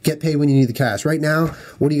 Get paid when you need the cash. Right now,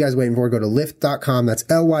 what are you guys waiting for? Go to Lyft.com. That's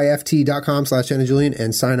Lyft.com/Jenna Julian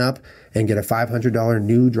and sign up and get a $500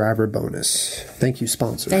 new driver bonus. Thank you,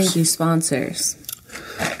 sponsors. Thank you, sponsors.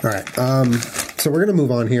 All right. So we're going to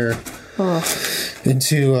move on here.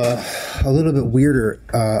 Into a little bit weirder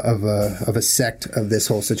of a sect of this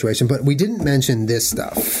whole situation, but we didn't mention this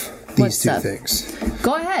stuff. These two things.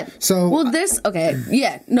 Go ahead. So, well, okay,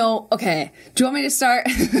 yeah, no, okay. Do you want me to start?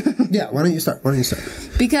 Yeah, why don't you start?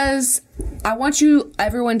 Because I want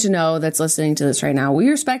everyone to know that's listening to this right now, we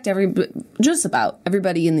respect just about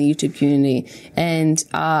everybody in the YouTube community, and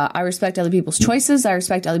I respect other people's choices. I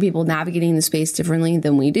respect other people navigating the space differently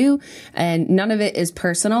than we do, and none of it is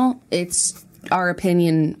personal. It's our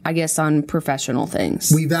opinion, I guess, on professional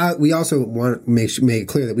things. We also want to make it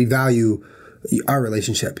clear that we value our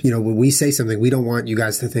relationship. When we say something, we don't want you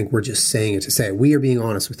guys to think we're just saying it to say it. We are being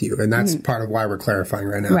honest with you, and that's part of why we're clarifying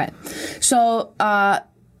right now. Right. So, I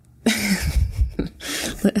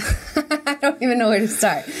don't even know where to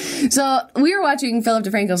start. So we were watching Philip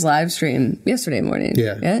DeFranco's live stream yesterday morning.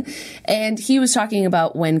 Yeah. And he was talking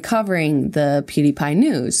about when covering the PewDiePie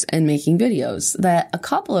news and making videos that a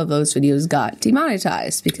couple of those videos got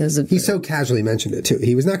demonetized because of... He so casually mentioned it too.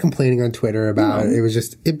 He was not complaining on Twitter about it. It was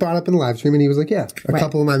just, it brought up in the live stream and he was like, yeah, a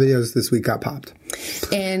couple of my videos this week got popped.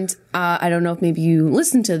 And I don't know if maybe you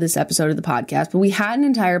listened to this episode of the podcast, but we had an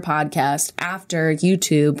entire podcast after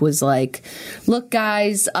YouTube was like, look,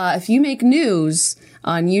 guys, if you make news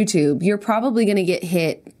on YouTube, you're probably going to get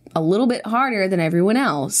hit a little bit harder than everyone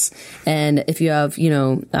else. And if you have,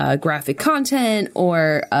 graphic content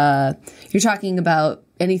or you're talking about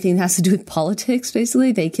anything that has to do with politics,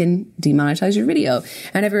 basically, they can demonetize your video.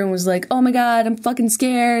 And everyone was like, oh my God, I'm fucking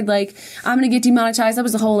scared. Like, I'm going to get demonetized. That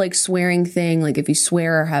was the whole swearing thing. Like if you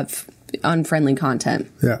swear or have unfriendly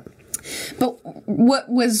content. Yeah. But what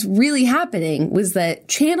was really happening was that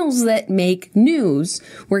channels that make news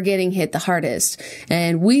were getting hit the hardest.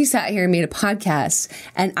 And we sat here and made a podcast,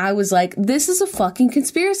 and I was like, this is a fucking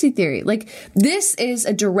conspiracy theory. Like, this is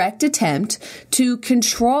a direct attempt to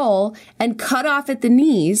control and cut off at the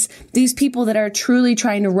knees these people that are truly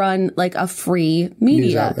trying to run a free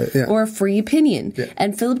media or a free opinion. Yeah.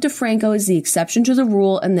 And Philip DeFranco is the exception to the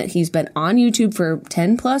rule, and that he's been on YouTube for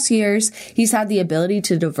 10 plus years. He's had the ability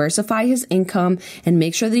to diversify his income and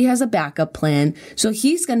make sure that he has a backup plan. So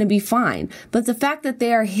he's going to be fine. But the fact that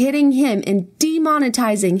they are hitting him and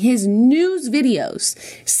demonetizing his news videos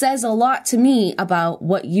says a lot to me about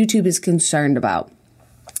what YouTube is concerned about.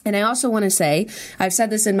 And I also want to say, I've said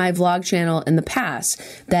this in my vlog channel in the past,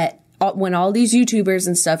 that when all these YouTubers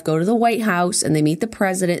and stuff go to the White House and they meet the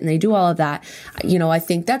president and they do all of that, I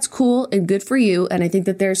think that's cool and good for you. And I think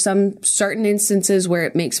that there's some certain instances where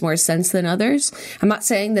it makes more sense than others. I'm not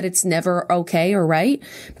saying that it's never okay or right,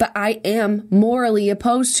 but I am morally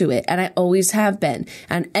opposed to it. And I always have been.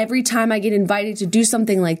 And every time I get invited to do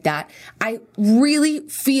something like that, I really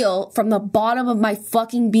feel from the bottom of my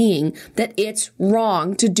fucking being that it's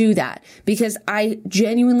wrong to do that, because I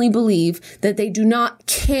genuinely believe that they do not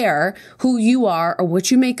care who you are or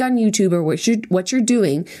what you make on YouTube or what you're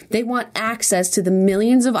doing. They want access to the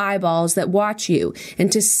millions of eyeballs that watch you, and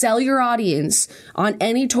to sell your audience on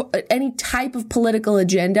any type of political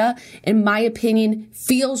agenda, in my opinion,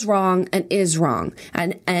 feels wrong and is wrong.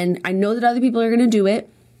 And I know that other people are going to do it.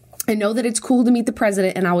 I know that it's cool to meet the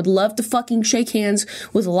president, and I would love to fucking shake hands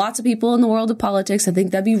with lots of people in the world of politics. I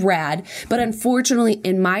think that'd be rad. But unfortunately,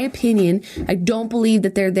 in my opinion, I don't believe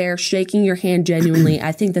that they're there shaking your hand genuinely.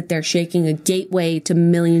 I think that they're shaking a gateway to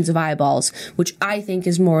millions of eyeballs, which I think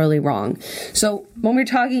is morally wrong. So when we're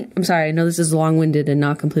talking, I'm sorry, I know this is long-winded and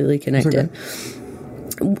not completely connected.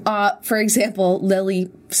 For example,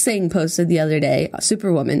 Lily Singh posted the other day,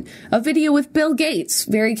 Superwoman, a video with Bill Gates,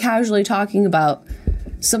 very casually talking about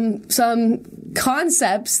some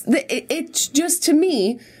concepts that it's just, to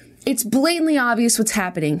me, it's blatantly obvious what's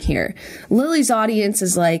happening here. Lily's audience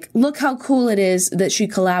is like, look how cool it is that she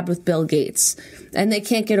collabed with Bill Gates. And they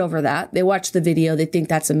can't get over that. They watch the video. They think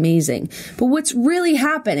that's amazing. But what's really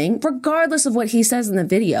happening, regardless of what he says in the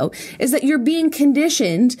video, is that you're being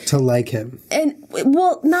conditioned to like him. And,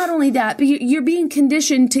 well, not only that, but you're being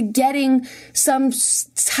conditioned to getting some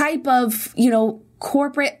type of,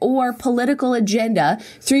 corporate or political agenda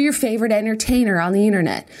through your favorite entertainer on the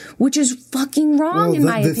internet, which is fucking wrong in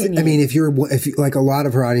my opinion. I mean, if you like, a lot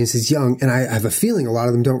of her audience is young, and I have a feeling a lot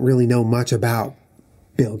of them don't really know much about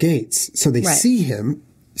Bill Gates, so they see him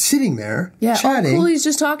sitting there chatting. Oh, cool. He's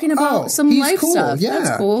just talking about some life stuff. Yeah,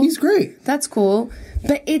 that's cool. He's great. That's cool.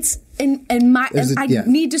 But it's I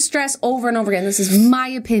need to stress over and over again. This is my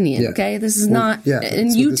opinion. Okay, this is not,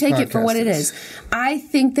 and you take it for what it is. I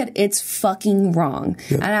think that it's fucking wrong,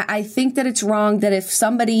 and I think that it's wrong that if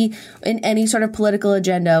somebody in any sort of political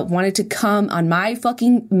agenda wanted to come on my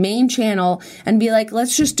fucking main channel and be like,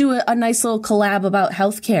 let's just do a nice little collab about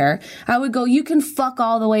healthcare, I would go, you can fuck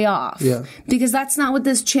all the way off, because that's not what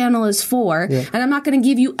this channel is for, and I'm not going to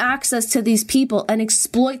give you access to these people and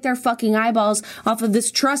exploit their fucking eyeballs off of this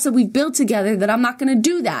trust that we've built together. That I'm not going to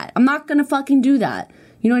do that. I'm not going to fucking do that.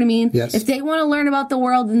 You know what I mean? Yes. If they want to learn about the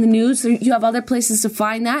world in the news, you have other places to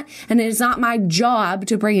find that, and it is not my job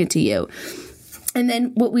to bring it to you. And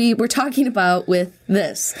then what we were talking about with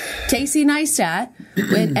this, Casey Neistat,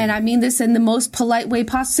 and I mean this in the most polite way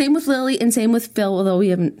possible. Same with Lily and same with Phil, although we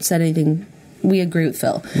haven't said anything. We agree with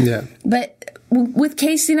Phil. Yeah. But with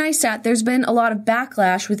Casey Neistat, there's been a lot of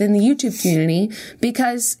backlash within the YouTube community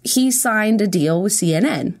because he signed a deal with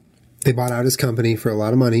CNN. They bought out his company for a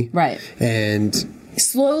lot of money. Right. And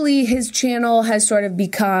slowly his channel has sort of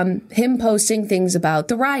become him posting things about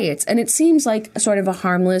the riots. And it seems like sort of a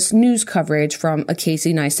harmless news coverage from a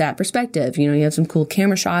Casey Neistat perspective. You have some cool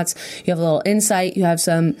camera shots. You have a little insight. You have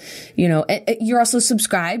some, you're also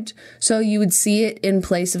subscribed. So you would see it in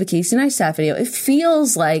place of a Casey Neistat video. It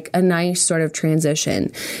feels like a nice sort of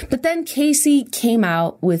transition. But then Casey came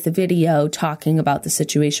out with a video talking about the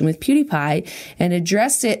situation with PewDiePie and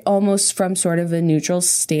addressed it almost from sort of a neutral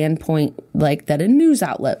standpoint, like that a news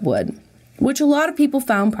outlet would, which a lot of people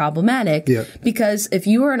found problematic because if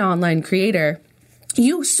you are an online creator,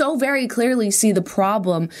 you so very clearly see the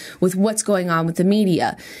problem with what's going on with the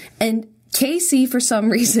media. And Casey, for some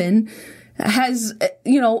reason, has,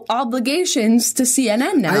 obligations to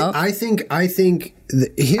CNN now. I think I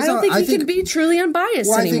don't think he can be truly unbiased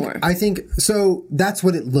anymore. I think so. That's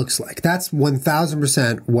what it looks like. That's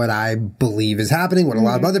 1000% what I believe is happening. What a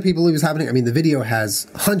lot of other people believe is happening. I mean, the video has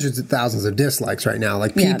hundreds of thousands of dislikes right now.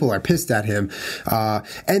 Like, people are pissed at him,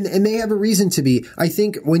 and they have a reason to be. I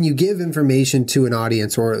think when you give information to an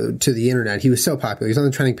audience or to the internet, he was so popular. He's on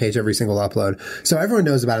the trending page every single upload, so everyone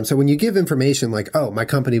knows about him. So when you give information like, "Oh, my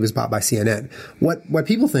company was bought by CNN," what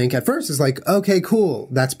people think at first is like, "Okay, cool.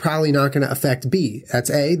 That's probably not going to affect B. That's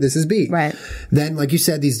A. This is B." Right. Then, like you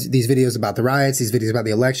said, these videos about the riots, these videos about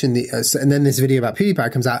the election, and then this video about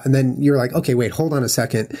PewDiePie comes out, and then you're like, okay, wait, hold on a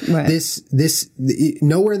second. Right.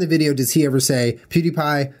 Nowhere in the video does he ever say,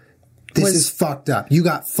 PewDiePie, this is fucked up. You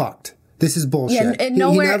got fucked. This is bullshit. Yeah, and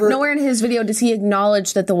nowhere in his video does he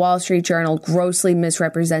acknowledge that the Wall Street Journal grossly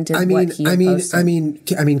misrepresented what he posted. I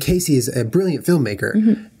mean, Casey is a brilliant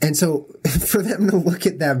filmmaker, and so for them to look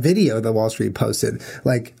at that video that Wall Street posted,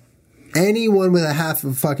 like, anyone with a half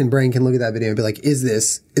of a fucking brain can look at that video and be like, is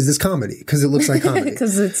this comedy? Because it looks like comedy.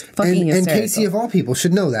 Because it's fucking hysterical. And Casey, of all people,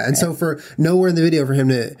 should know that. And so for nowhere in the video for him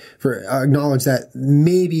to acknowledge that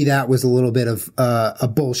maybe that was a little bit of a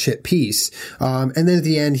bullshit piece. And then at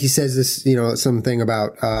the end, he says this, something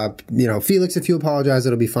about, Felix, if you apologize,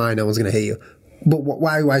 it'll be fine. No one's going to hate you. But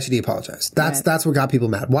why should he apologize? That's what got people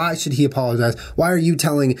mad. Why should he apologize? Why are you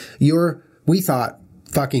telling we thought,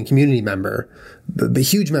 fucking community member, the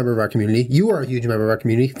huge member of our community. You are a huge member of our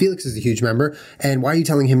community. Felix is a huge member. And why are you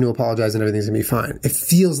telling him to apologize and everything's going to be fine? It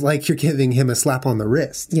feels like you're giving him a slap on the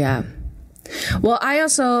wrist. Yeah. Well, I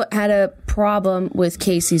also had a problem with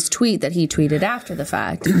Casey's tweet that he tweeted after the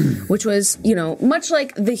fact, which was, much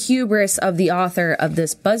like the hubris of the author of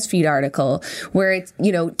this BuzzFeed article, where it,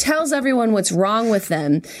 tells everyone what's wrong with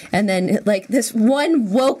them. And then, like, this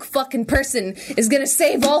one woke fucking person is going to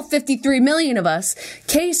save all 53 million of us.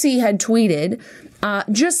 Casey had tweeted,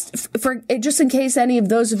 just in case any of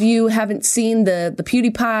those of you haven't seen the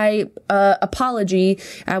PewDiePie apology,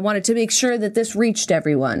 I wanted to make sure that this reached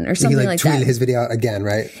everyone or something like that. He tweeted his video out again,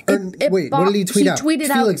 right? Wait, what did he tweet out? He tweeted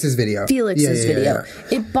Felix's video. Felix's video.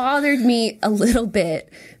 It bothered me a little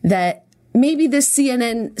bit that maybe this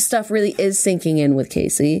CNN stuff really is sinking in with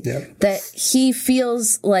Casey. Yep. That he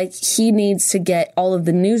feels like he needs to get all of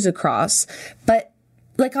the news across, but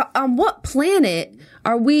like, on what planet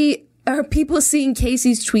are people seeing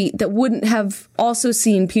Casey's tweet that wouldn't have also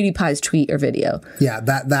seen PewDiePie's tweet or video? Yeah,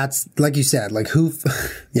 that's like you said, like who,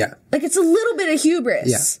 yeah. Like, it's a little bit of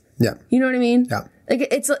hubris. Yeah. You know what I mean? Yeah. Like,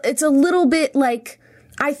 it's a little bit like,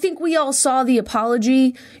 I think we all saw the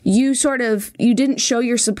apology. You didn't show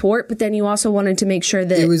your support, but then you also wanted to make sure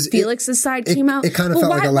that Felix's side came out. It kind of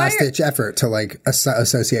felt like a last-ditch effort to, like,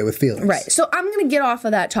 associate with Felix. Right. So I'm going to get off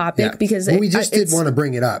of that topic because... Well, we just did want to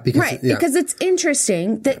bring it up. Because, because it's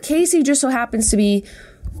interesting that Casey just so happens to be,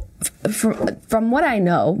 from what I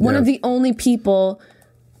know, one of the only people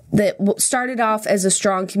that started off as a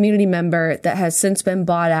strong community member that has since been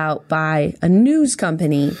bought out by a news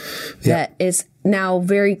company that is now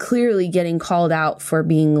very clearly getting called out for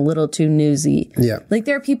being a little too newsy. Yeah. Like,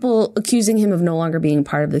 there are people accusing him of no longer being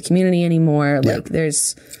part of the community anymore. Like,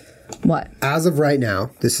 there's... What? As of right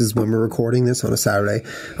now, this is when we're recording this on a Saturday,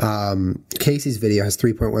 Casey's video has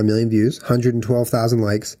 3.1 million views, 112,000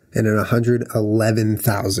 likes, and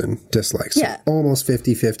 111,000 dislikes. Yeah. So almost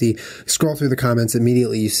 50-50. Scroll through the comments,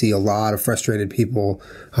 immediately you see a lot of frustrated people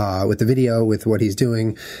with the video, with what he's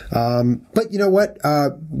doing. But you know what?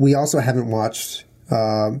 We also haven't watched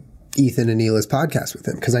Ethan and Neela's podcast with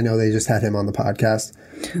him, because I know they just had him on the podcast,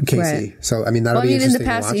 Casey. Right. So, I mean, that'll be interesting in the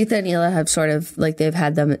past, Ethan and Neela have sort of, like, they've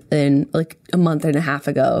had them in, like, a month and a half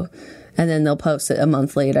ago, and then they'll post it a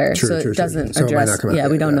month later. It doesn't address...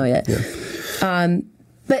 we don't know yet. Yeah.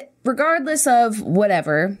 But regardless of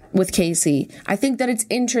whatever with Casey, I think that it's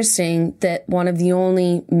interesting that one of the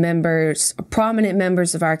only prominent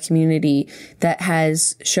members of our community that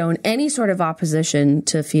has shown any sort of opposition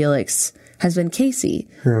to Felix has been Casey,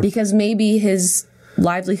 because maybe his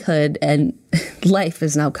livelihood and life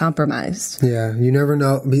is now compromised. Yeah, you never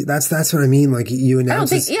know. That's what I mean. Like, you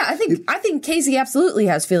announce. I think Casey absolutely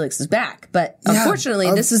has Felix's back, but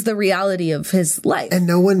unfortunately, this is the reality of his life. And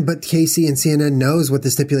no one but Casey and CNN knows what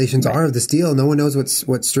the stipulations are of this deal. No one knows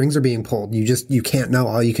what strings are being pulled. You can't know.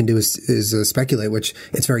 All you can do is speculate, which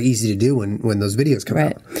it's very easy to do when those videos come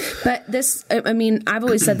out. But this, I mean, I've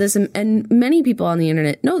always said this, and many people on the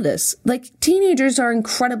internet know this. Like, teenagers are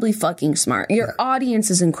incredibly fucking smart. Your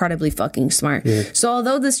audience is incredibly fucking smart. Yeah. So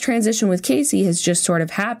although this transition with Casey has just sort of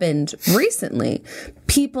happened recently,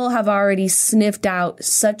 people have already sniffed out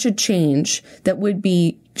such a change that would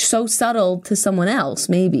be so subtle to someone else,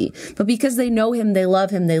 maybe. But because they know him, they love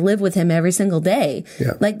him, they live with him every single day.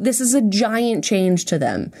 Yeah. Like, this is a giant change to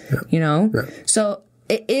them, you know? Yeah. So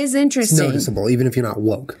it is interesting. It's noticeable, even if you're not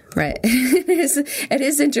woke. Right. It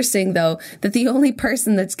is interesting, though, that the only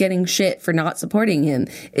person that's getting shit for not supporting him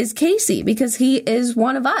is Casey, because he is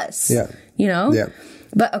one of us. Yeah. You know? Yeah.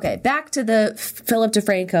 But, okay, back to the Philip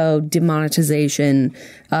DeFranco demonetization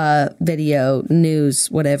video,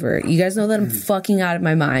 news, whatever. You guys know that I'm fucking out of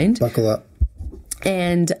my mind. Buckle up.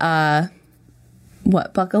 And,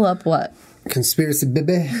 what? Buckle up what? Conspiracy,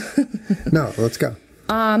 baby. No, let's go.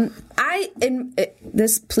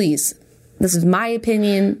 This is my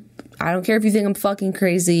opinion. I don't care if you think I'm fucking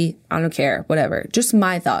crazy. I don't care. Whatever. Just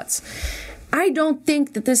my thoughts. I don't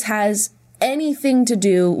think that this has anything to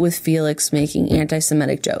do with Felix making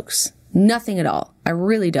anti-Semitic jokes. Nothing at all. I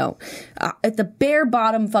really don't. At the bare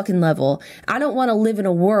bottom fucking level, I don't want to live in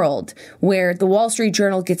a world where the Wall Street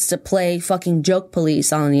Journal gets to play fucking joke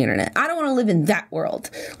police on the internet. I don't want to live in that world,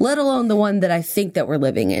 let alone the one that I think that we're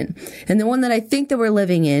living in. And the one that I think that we're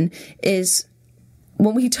living in is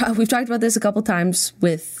when we've talked about this a couple times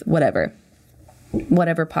with whatever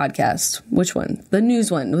podcast. Which one? The news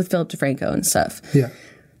one with Philip DeFranco and stuff. Yeah.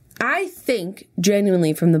 I think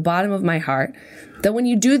genuinely from the bottom of my heart that when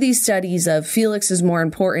you do these studies of Felix is more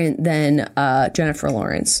important than Jennifer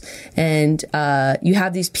Lawrence, and you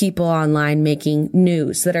have these people online making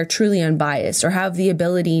news that are truly unbiased or have the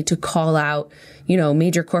ability to call out, you know,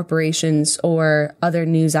 major corporations or other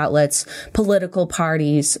news outlets, political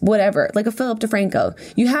parties, whatever, like a Philip DeFranco.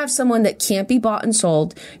 You have someone that can't be bought and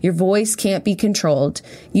sold. Your voice can't be controlled.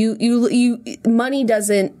 Money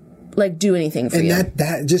doesn't like do anything for you. And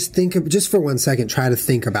that just for 1 second, try to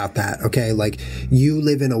think about that. Okay. Like, you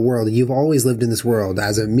live in a world, you've always lived in this world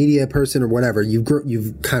as a media person or whatever. You've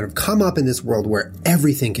kind of come up in this world where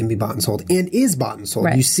everything can be bought and sold and is bought and sold.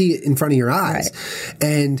 Right. You see it in front of your eyes. Right.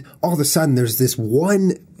 And all of a sudden there's this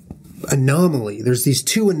one anomaly. There's these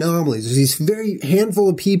two anomalies. There's these very handful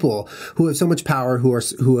of people who have so much power, who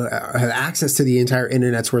have access to the entire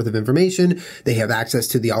internet's worth of information. They have access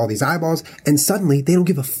to all these eyeballs, and suddenly they don't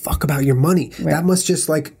give a fuck about your money. Right. That must just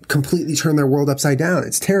like completely turn their world upside down.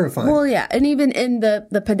 It's terrifying. Well, yeah, and even in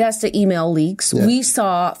the Podesta email leaks, we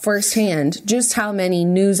saw firsthand just how many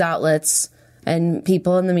news outlets and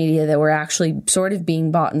people in the media that were actually sort of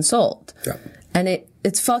being bought and sold. Yeah. And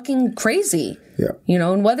it's fucking crazy. Yeah. You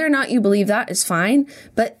know, and whether or not you believe that is fine,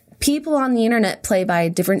 but people on the internet play by a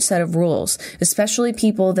different set of rules, especially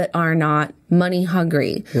people that are not money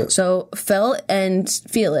hungry. Yeah. So Phil and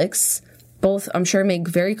Felix both, I'm sure, make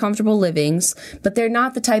very comfortable livings, but they're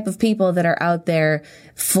not the type of people that are out there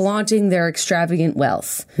flaunting their extravagant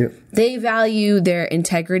wealth. Yeah. They value their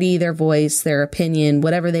integrity, their voice, their opinion,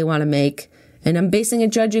 whatever they want to make. And I'm basing it,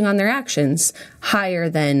 judging on their actions, higher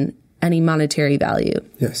than any monetary value.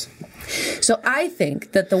 Yes. So I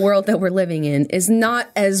think that the world that we're living in is not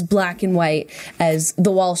as black and white as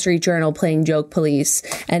the Wall Street Journal playing joke police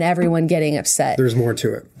and everyone getting upset. There's more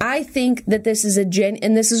to it. I think that this is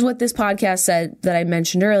and this is what this podcast said that I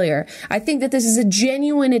mentioned earlier. I think that this is a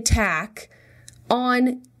genuine attack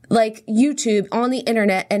on like YouTube, on the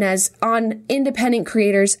internet, and as on independent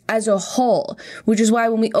creators as a whole, which is why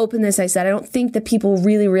when we opened this, I said, I don't think that people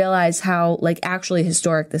really realize how like actually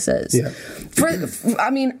historic this is. Yeah. I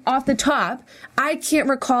mean, off the top, I can't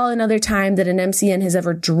recall another time that an MCN has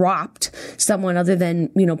ever dropped someone other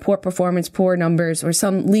than, you know, poor performance, poor numbers, or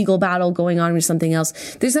some legal battle going on or something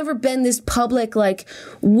else. There's never been this public, like,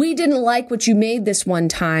 we didn't like what you made this one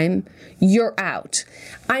time, you're out.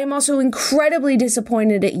 I am also incredibly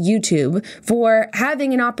disappointed at YouTube for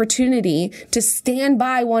having an opportunity to stand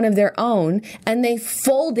by one of their own, and they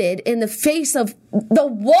folded in the face of the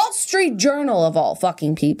Wall Street Journal of all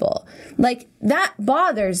fucking people. Like, that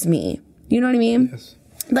bothers me. You know what I mean? Yes.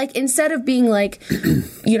 Like, instead of being like,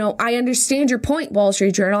 you know, I understand your point, Wall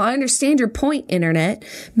Street Journal. I understand your point, Internet.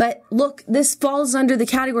 But look, this falls under the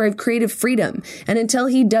category of creative freedom. And until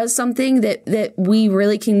he does something that we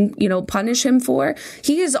really can, you know, punish him for,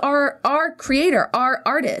 he is our creator, our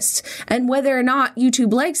artist. And whether or not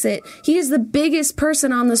YouTube likes it, he is the biggest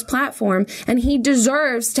person on this platform. And he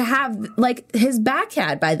deserves to have, like, his back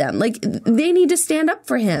had by them. Like, they need to stand up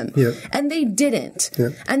for him. Yep. And they didn't.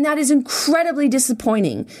 Yep. And that is incredibly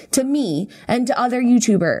disappointing to me and to other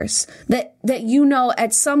YouTubers that you know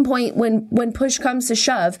at some point when push comes to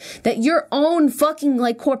shove that your own fucking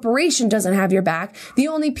like corporation doesn't have your back. The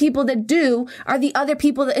only people that do are the other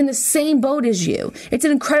people that in the same boat as you. It's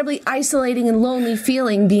an incredibly isolating and lonely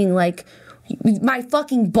feeling being like, my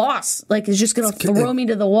fucking boss like is just gonna throw me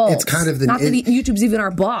to the wolves. It's kind of not that YouTube's even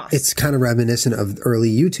our boss. It's kind of reminiscent of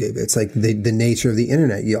early YouTube. It's like the nature of the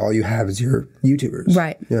internet. All you have is your YouTubers.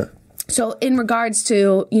 Right. Yeah. So in regards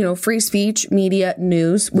to, you know, free speech, media,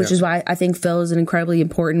 news, which is why I think Phil is an incredibly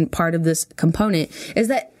important part of this component, is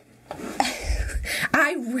that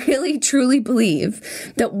I really, truly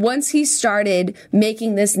believe that once he started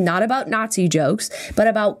making this not about Nazi jokes, but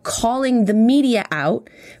about calling the media out,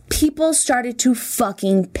 people started to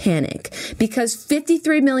fucking panic because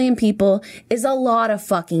 53 million people is a lot of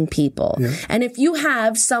fucking people. Yeah. And if you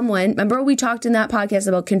have someone, remember we talked in that podcast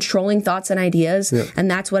about controlling thoughts and ideas,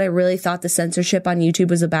 and that's what I really thought the censorship on YouTube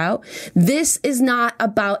was about. This is not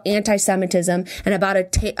about anti-Semitism and about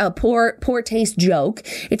a poor taste joke.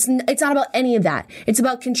 It's not about any of that. It's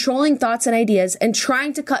about controlling thoughts and ideas and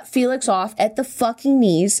trying to cut Felix off at the fucking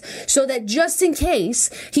knees so that just in case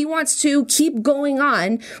he wants to keep going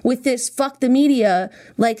on with this fuck the media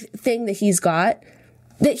like thing that he's got,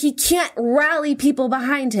 that he can't rally people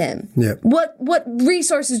behind him. Yep. What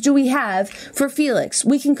resources do we have for Felix?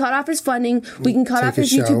 We can cut off his funding. We can cut off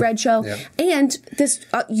his YouTube Red show. Yep. And this,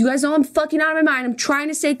 you guys know I'm fucking out of my mind. I'm trying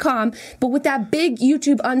to stay calm. But with that big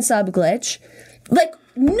YouTube unsub glitch, like,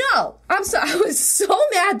 no, I'm sorry. I was so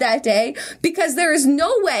mad that day because there is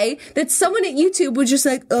no way that someone at YouTube would just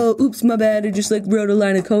like, oh, oops, my bad. I just like wrote a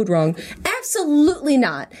line of code wrong. Absolutely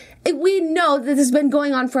not. We know that this has been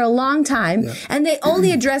going on for a long time, and they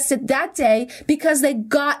only addressed it that day because they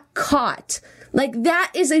got caught. Like,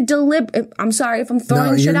 that is a deliberate... I'm sorry if I'm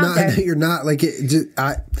throwing shit out there. You're not. Like,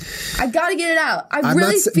 I gotta get it out. I feel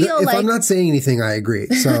if like... If I'm not saying anything, I agree.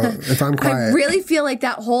 So, if I'm quiet... I really feel like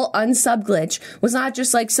that whole unsub glitch was not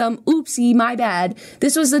just like some, oopsie, my bad.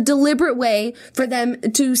 This was a deliberate way for them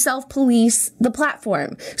to self-police the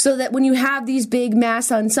platform. So that when you have these big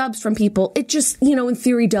mass unsubs from people, it just, you know, in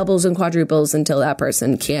theory doubles and quadruples until that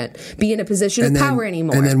person can't be in a position of power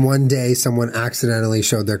anymore. And then one day, someone accidentally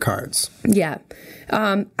showed their cards. Yeah.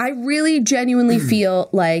 I really genuinely feel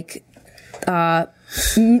like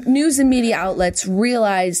news and media outlets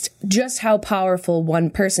realized just how powerful one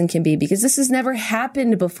person can be, because this has never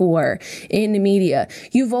happened before in the media.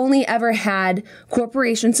 You've only ever had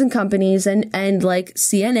corporations and companies and like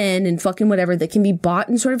CNN and fucking whatever that can be bought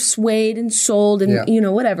and sort of swayed and sold and, you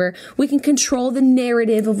know, whatever. We can control the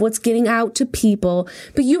narrative of what's getting out to people.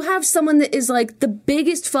 But you have someone that is like the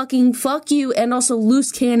biggest fucking fuck you and also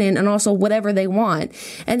loose cannon and also whatever they want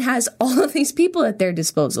and has all of these people at their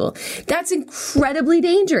disposal. That's incredibly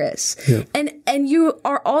dangerous. Yeah. And you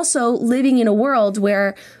are also living in a world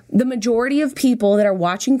where the majority of people that are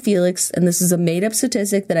watching Felix, and this is a made up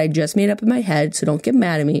statistic that I just made up in my head, so don't get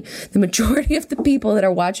mad at me. The majority of the people that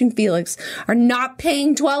are watching Felix are not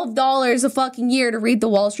paying $12 a fucking year to read the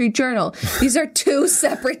Wall Street Journal. These are two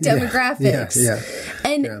separate demographics.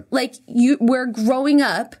 And like we're growing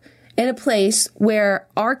up in a place where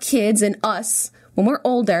our kids and us, when we're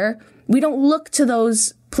older, we don't look to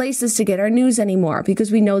those places to get our news anymore because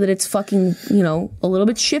we know that it's fucking, you know, a little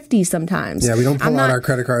bit shifty sometimes. Yeah, we don't pull out our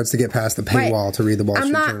credit cards to get past the paywall to read the Wall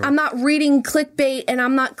Street Journal. I'm not reading clickbait and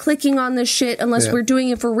I'm not clicking on this shit unless we're doing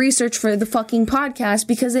it for research for the fucking podcast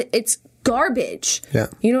because it's garbage. Yeah.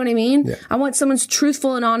 You know what I mean? Yeah. I want someone's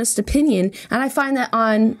truthful and honest opinion. And I find that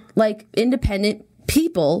on like independent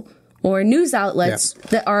people or news outlets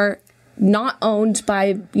that are not owned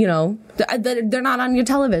by, you know, they're not on your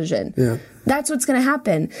television. Yeah. That's what's going to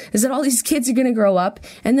happen, is that all these kids are going to grow up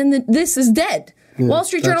and then this is dead. Yeah, Wall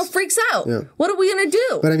Street Journal freaks out. Yeah. What are we going to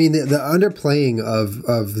do? But I mean, the underplaying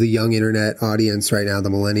of the young internet audience right now, the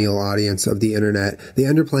millennial audience of the internet, the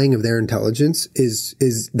underplaying of their intelligence is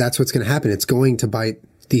that's what's going to happen. It's going to bite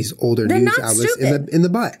these older news outlets in the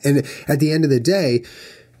butt. And at the end of the day,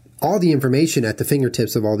 all the information at the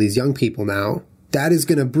fingertips of all these young people now, that is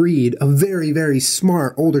going to breed a very, very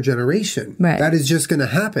smart older generation. Right. That is just going to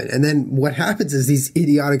happen. And then what happens is these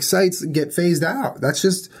idiotic sites get phased out. That's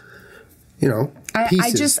just, you know,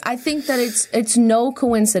 pieces. I think that it's no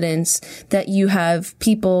coincidence that you have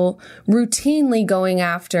people routinely going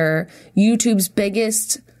after YouTube's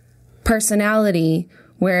biggest personality,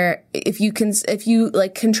 where if you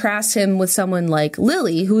like contrast him with someone like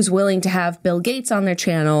Lily, who's willing to have Bill Gates on their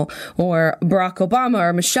channel, or Barack Obama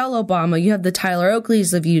or Michelle Obama, you have the Tyler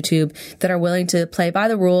Oakleys of YouTube that are willing to play by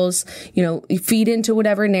the rules, you know, feed into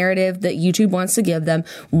whatever narrative that YouTube wants to give them.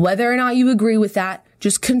 Whether or not you agree with that,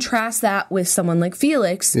 just contrast that with someone like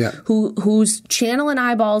Felix, whose channel and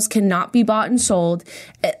eyeballs cannot be bought and sold.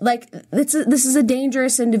 Like, this is a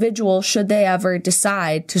dangerous individual should they ever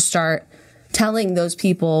decide to start telling those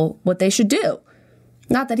people what they should do.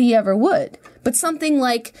 Not that he ever would. But something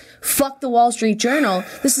like, fuck the Wall Street Journal,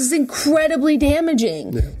 this is incredibly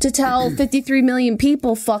damaging to tell 53 million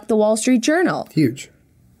people, fuck the Wall Street Journal. Huge.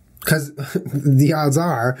 Because the odds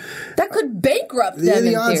are that could bankrupt them.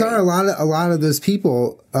 The odds are a lot of those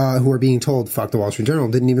people who are being told "fuck the Wall Street Journal"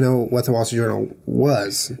 didn't even know what the Wall Street Journal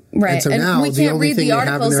was. Right, and so and now we can't read the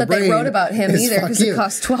articles that they wrote about him either because it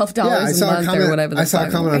costs $12 a month or whatever. I saw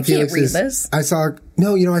a comment on Felix's. I saw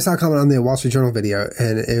a comment on the Wall Street Journal video,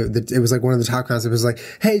 and it was like one of the top comments. It was like,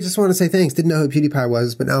 "Hey, just want to say thanks. Didn't know who PewDiePie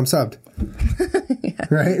was, but now I'm subbed."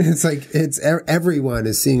 Right? It's like everyone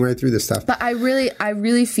is seeing right through this stuff. But I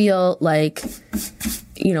really feel like,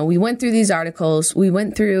 you know, we went through these articles, we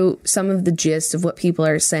went through some of the gist of what people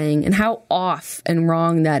are saying and how off and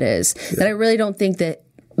wrong that is. Yeah. That I really don't think that,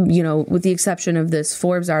 you know, with the exception of this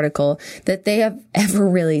Forbes article, that they have ever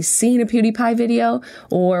really seen a PewDiePie video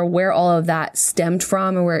or where all of that stemmed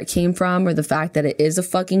from or where it came from or the fact that it is a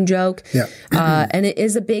fucking joke. Yeah. And it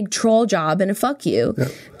is a big troll job and a fuck you. Yeah.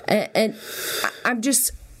 And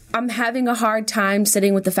I'm having a hard time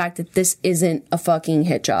sitting with the fact that this isn't a fucking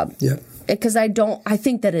hit job. Yeah. Because I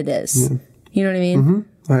think that it is. Mm-hmm. You know what I mean?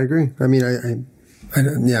 Mm-hmm. I agree. I mean, I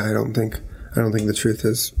don't think the truth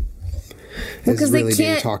is really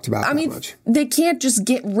being talked about that much. They can't just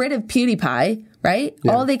get rid of PewDiePie, right?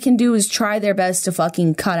 Yeah. All they can do is try their best to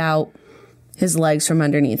fucking cut out his legs from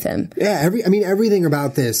underneath him. Yeah, everything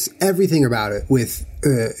about it with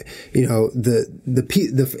you know,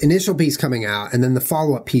 the initial piece coming out and then the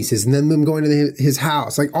follow-up pieces and then them going to his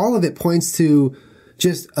house, like all of it points to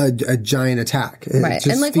just a giant attack. Right. It just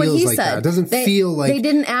and like feels what he like said, that. It doesn't feel like they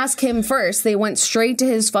didn't ask him first. They went straight to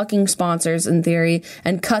his fucking sponsors in theory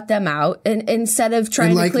and cut them out and instead of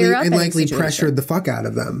trying to clear up and likely pressured the fuck out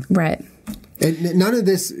of them. Right. And none of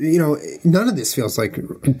this feels like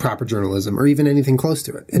proper journalism or even anything close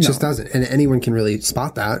to it. It just doesn't. And anyone can really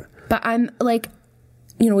spot that. But I'm like,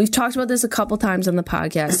 you know, we've talked about this a couple times on the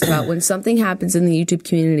podcast about when something happens in the YouTube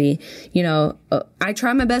community, you know, I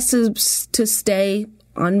try my best to stay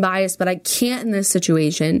unbiased, but I can't in this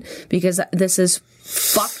situation because this is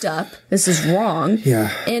fucked up. This is wrong.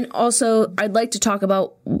 Yeah. And also, I'd like to talk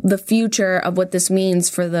about the future of what this means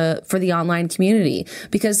for the online community,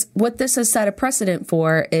 because what this has set a precedent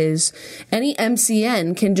for is any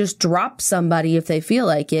MCN can just drop somebody if they feel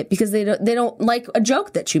like it because they don't like a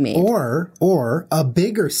joke that you made. Or a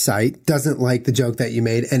bigger site doesn't like the joke that you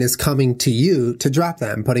made and is coming to you to drop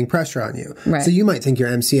them, putting pressure on you. Right. So you might think your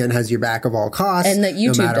MCN has your back of all costs. And that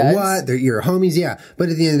YouTube no matter does. what, they're your homies, yeah. But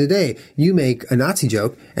at the end of the day, you make a Nazi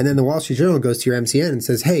joke, and then the Wall Street Journal goes to your MCN and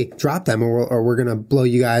says, hey, drop them, or we're going to blow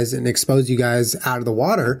you guys and expose you guys out of the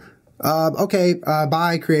water. Okay,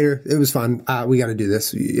 bye, creator. It was fun. We got to do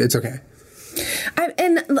this. It's okay.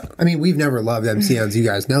 I mean, we've never loved MCNs. You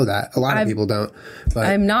guys know that. A lot of people don't. But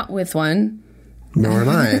I'm not with one. Nor am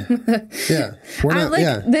I. Yeah. We're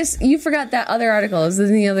not, this. You forgot that other article. Is it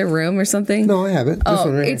in the other room or something? No, I have it. This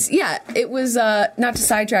one right here. It was, not to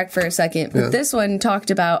sidetrack for a second, but this one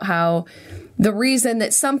talked about how the reason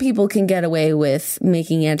that some people can get away with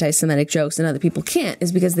making anti-Semitic jokes and other people can't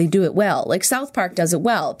is because they do it well. Like South Park does it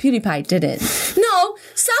well. PewDiePie didn't. No,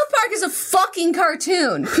 South Park is a fucking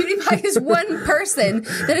cartoon. PewDiePie is one person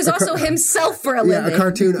that is also himself for a living. Yeah, a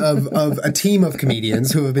cartoon of a team of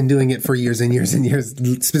comedians who have been doing it for years and years and years,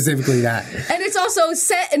 specifically that. And it's also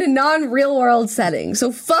set in a non-real world setting,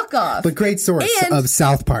 so fuck off. But great source of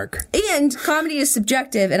South Park. And comedy is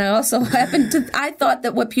subjective, and I also I thought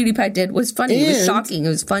that what PewDiePie did was funny. It was shocking. It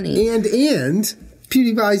was funny. And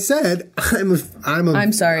PewDiePie said,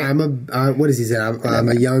 I'm sorry. What does he say? I'm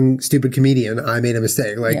a young, stupid comedian. I made a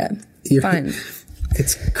mistake. Like, fine.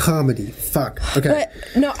 It's comedy. Fuck. Okay. But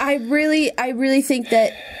no, I really think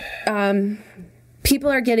that people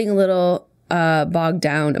are getting a little bogged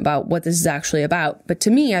down about what this is actually about. But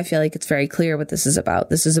to me, I feel like it's very clear what this is about.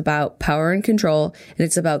 This is about power and control, and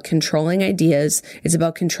it's about controlling ideas. It's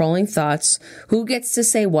about controlling thoughts, who gets to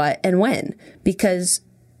say what and when. Because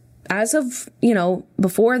as of,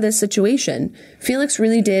 before this situation, Felix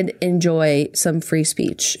really did enjoy some free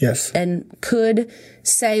speech. Yes. And could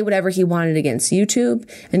say whatever he wanted against YouTube,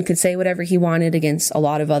 and could say whatever he wanted against a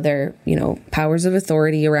lot of other, powers of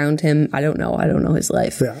authority around him. I don't know his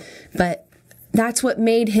life. Yeah. But that's what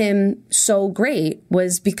made him so great,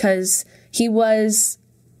 was because he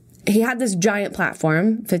had this giant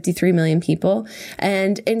platform, 53 million people,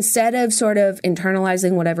 and instead of sort of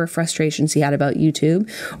internalizing whatever frustrations he had about YouTube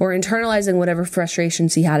or internalizing whatever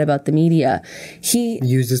frustrations he had about the media, he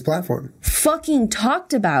used his platform. Fucking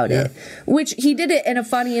talked about it, which he did it in a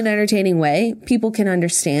funny and entertaining way. People can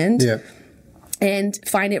understand. Yeah. And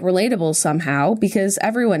find it relatable somehow, because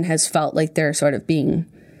everyone has felt like they're sort of being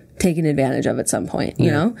taken advantage of at some point,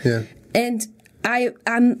 you know? Yeah. And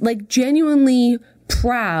I'm like genuinely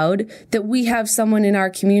proud that we have someone in our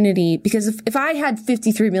community, because if I had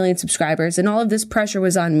 53 million subscribers and all of this pressure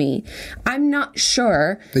was on me, I'm not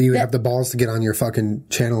sure that you would have the balls to get on your fucking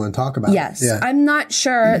channel and talk about it. Yeah. I'm not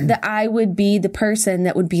sure that I would be the person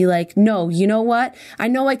that would be like, no, you know what? I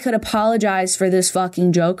know I could apologize for this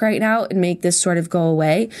fucking joke right now and make this sort of go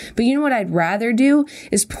away. But you know what I'd rather do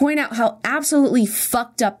is point out how absolutely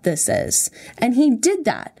fucked up this is. And he did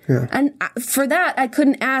that. Yeah. And for that, I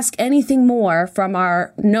couldn't ask anything more from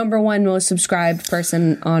our number one most subscribed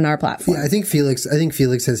person on our platform. Yeah, I think Felix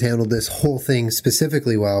has handled this whole thing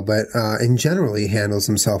specifically well, but in general, he handles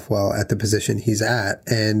himself well at the position he's at.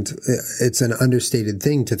 And it's an understated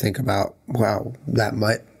thing to think about, wow, that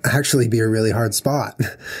might actually be a really hard spot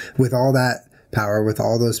with all that power, with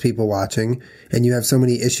all those people watching. And you have so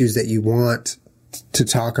many issues that you want to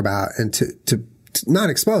talk about and to not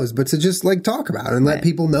expose, but to just like talk about and let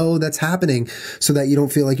people know that's happening, so that you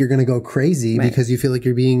don't feel like you're going to go crazy because you feel like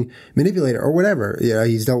you're being manipulated or whatever.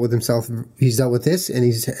 He's dealt with himself. He's dealt with this, and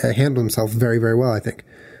he's handled himself very, very well, I think.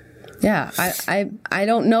 Yeah, I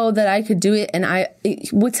don't know that I could do it. And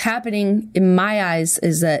what's happening in my eyes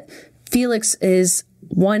is that Felix is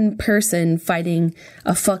one person fighting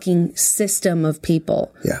a fucking system of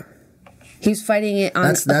people. Yeah. He's fighting it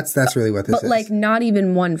on... That's really what this is. But like not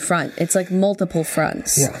even one front. It's like multiple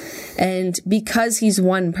fronts. Yeah. And because he's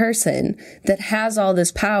one person that has all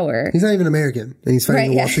this power... He's not even American, and he's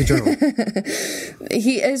fighting the Wall Street Journal.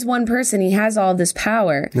 He is one person. He has all this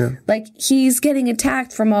power. Yeah. Like, he's getting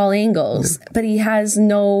attacked from all angles, but he has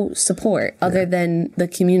no support other than the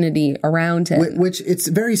community around him. Which it's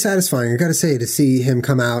very satisfying, I gotta say, to see him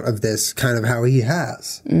come out of this kind of how he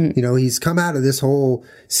has. He's come out of this whole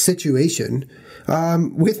situation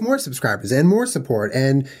with more subscribers and more support,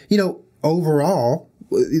 and overall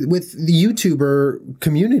with the YouTuber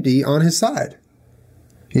community on his side.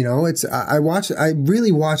 You know, I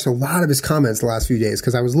really watched a lot of his comments the last few days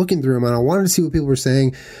because I was looking through them and I wanted to see what people were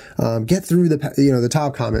saying, get through the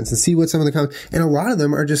top comments and see what some of the comments, and a lot of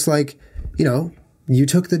them are just like, you know, you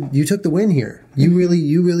took the win here. You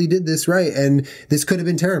really did this right. And this could have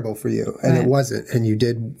been terrible for you. And it wasn't. And you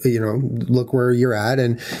did, you know, look where you're at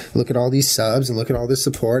and look at all these subs and look at all this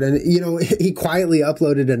support. And, you know, he quietly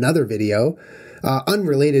uploaded another video,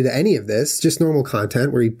 unrelated to any of this, just normal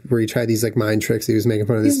content where he tried these like mind tricks. He was making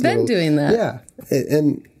fun of this. He's been doing that. Yeah.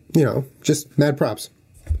 And, you know, just mad props.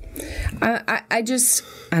 I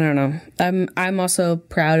don't know. I'm also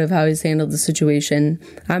proud of how he's handled the situation.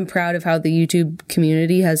 I'm proud of how the YouTube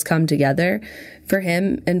community has come together for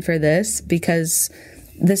him and for this, because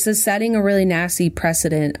this is setting a really nasty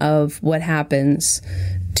precedent of what happens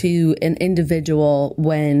to an individual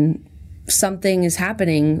when something is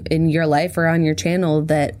happening in your life or on your channel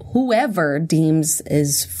that whoever deems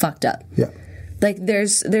is fucked up. Yeah. Like,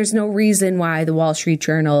 there's no reason why the Wall Street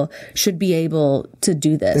Journal should be able to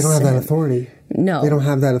do this. They don't have that authority. No. They don't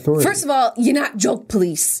have that authority. First of all, you're not joke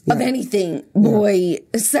police of anything, boy.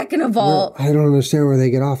 Yeah. Second of all... I don't understand where they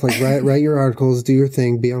get off. Like, write your articles, do your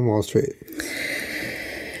thing, be on Wall Street.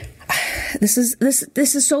 This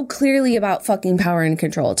is so clearly about fucking power and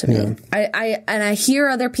control to me. Yeah. I hear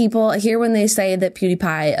other people, I hear when they say that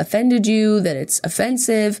PewDiePie offended you, that it's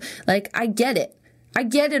offensive. Like, I get it. I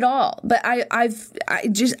get it all, but I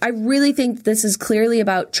really think this is clearly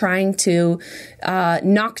about trying to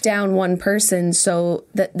knock down one person so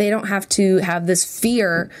that they don't have to have this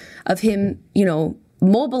fear of him, you know,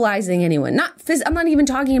 mobilizing anyone. I'm not even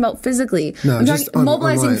talking about physically. No, I'm talking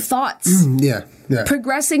mobilizing thoughts. Yeah.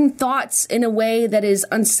 Progressing thoughts in a way that is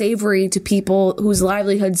unsavory to people whose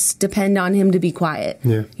livelihoods depend on him to be quiet.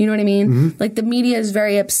 Yeah. You know what I mean? Mm-hmm. Like, the media is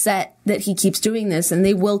very upset that he keeps doing this, and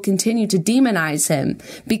they will continue to demonize him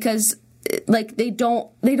because, like, they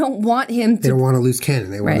don't want him to... They don't want to lose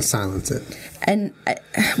cannon. They want to silence it. And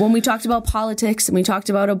when we talked about politics and we talked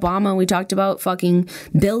about Obama and we talked about fucking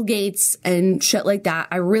Bill Gates and shit like that,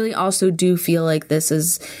 I really also do feel like this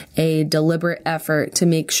is a deliberate effort to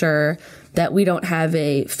make sure that we don't have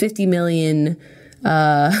a 50 million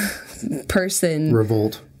person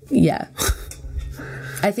revolt. Yeah.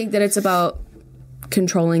 I think that it's about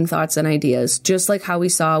controlling thoughts and ideas, just like how we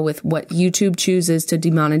saw with what YouTube chooses to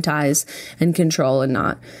demonetize and control and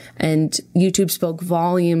not. And YouTube spoke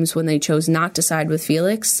volumes when they chose not to side with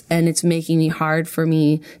Felix, and it's making it hard for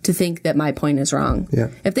me to think that my point is wrong.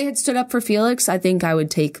 Yeah. If they had stood up for Felix, I think I would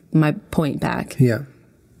take my point back. Yeah.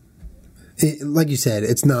 Like you said,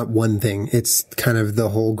 it's not one thing. It's kind of the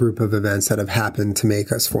whole group of events that have happened to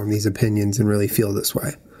make us form these opinions and really feel this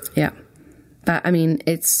way. Yeah. But I mean,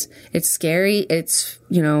 it's scary. It's,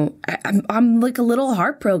 you know, I'm like a little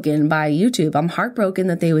heartbroken by YouTube. I'm heartbroken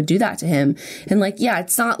that they would do that to him. And like, yeah,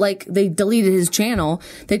 it's not like they deleted his channel.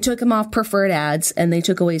 They took him off preferred ads and they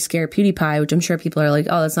took away Scare PewDiePie, which I'm sure people are like,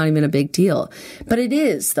 oh, that's not even a big deal. But it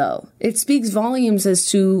is, though. It speaks volumes as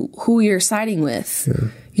to who you're siding with. Yeah.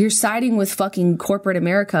 You're siding with fucking corporate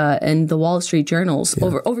America and the Wall Street Journals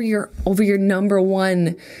over your number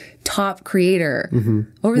one top creator,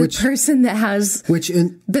 over the person that has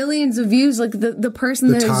billions of views, like the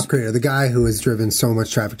person that top creator, the guy who has driven so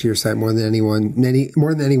much traffic to your site more than any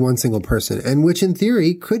one single person, and which in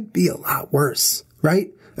theory could be a lot worse,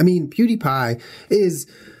 right? I mean, PewDiePie is,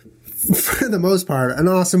 for the most part, an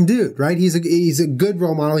awesome dude, right? He's a good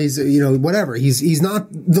role model. He's, you know, whatever. He's not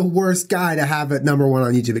the worst guy to have at number one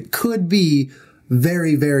on YouTube. It could be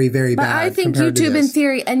very, very, very bad. But I think YouTube, in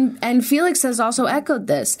theory, and Felix has also echoed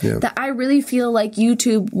this, that I really feel like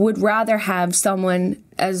YouTube would rather have someone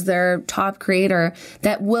as their top creator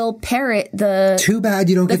that will parrot the too bad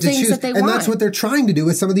you don't get to choose. And that's what they're trying to do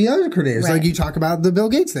with some of the other creators. Right. Like you talk about the Bill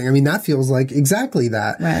Gates thing. I mean, that feels like exactly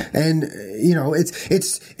that. Right. And, you know,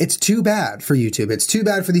 it's too bad for YouTube. It's too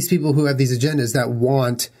bad for these people who have these agendas that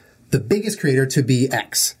want the biggest creator to be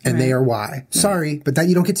X and they are Y. Right. Sorry, but that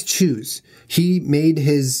you don't get to choose. He made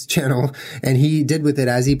his channel and he did with it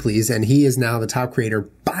as he pleased, and he is now the top creator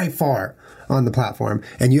by far on the platform,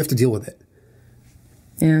 and you have to deal with it.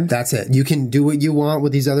 Yeah. That's it. You can do what you want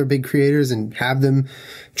with these other big creators and have them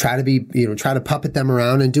try to puppet them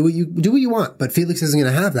around and do what you want. But Felix isn't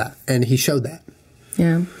going to have that, and he showed that.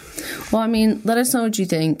 Yeah. Well, I mean, let us know what you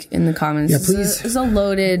think in the comments. Yeah, please. It's a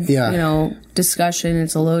loaded, you know, discussion.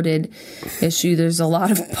 It's a loaded issue. There's a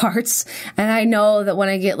lot of parts. And I know that when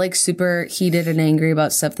I get like super heated and angry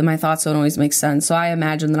about stuff, that my thoughts don't always make sense. So I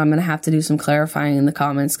imagine that I'm going to have to do some clarifying in the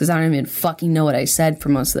comments because I don't even fucking know what I said for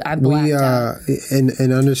most of it. I blacked out.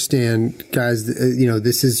 And understand, guys,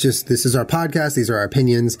 this is our podcast. These are our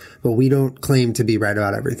opinions, but we don't claim to be right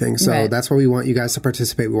about everything. So that's why we want you guys to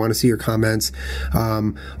participate. We want to see your comments.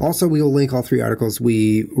 Also, we will link all 3 articles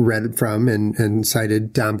we read from and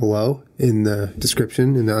cited down below in the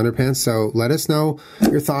description in the underpants. So let us know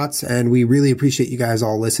your thoughts, and we really appreciate you guys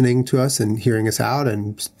all listening to us and hearing us out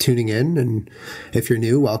and tuning in. And if you're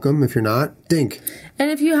new, welcome. If you're not, dink.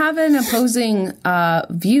 And if you have an opposing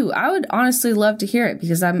view, I would honestly love to hear it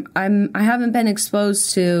because I haven't been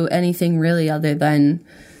exposed to anything really other than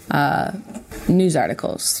news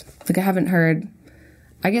articles. Like I haven't heard.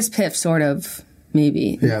 I guess Piff sort of.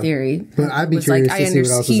 Maybe in theory, but I'd be curious to see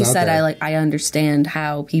what else is out there. I understand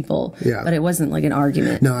how people, but it wasn't like an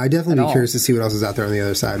argument. No, I'd definitely be curious to see what else is out there on the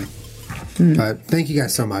other side. But thank you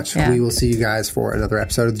guys so much. Yeah. We will see you guys for another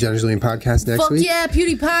episode of the Jen and Julien podcast next week. Yeah,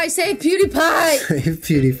 PewDiePie, save PewDiePie, save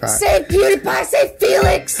PewDiePie, save PewDiePie, save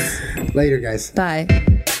Felix. Later, guys. Bye.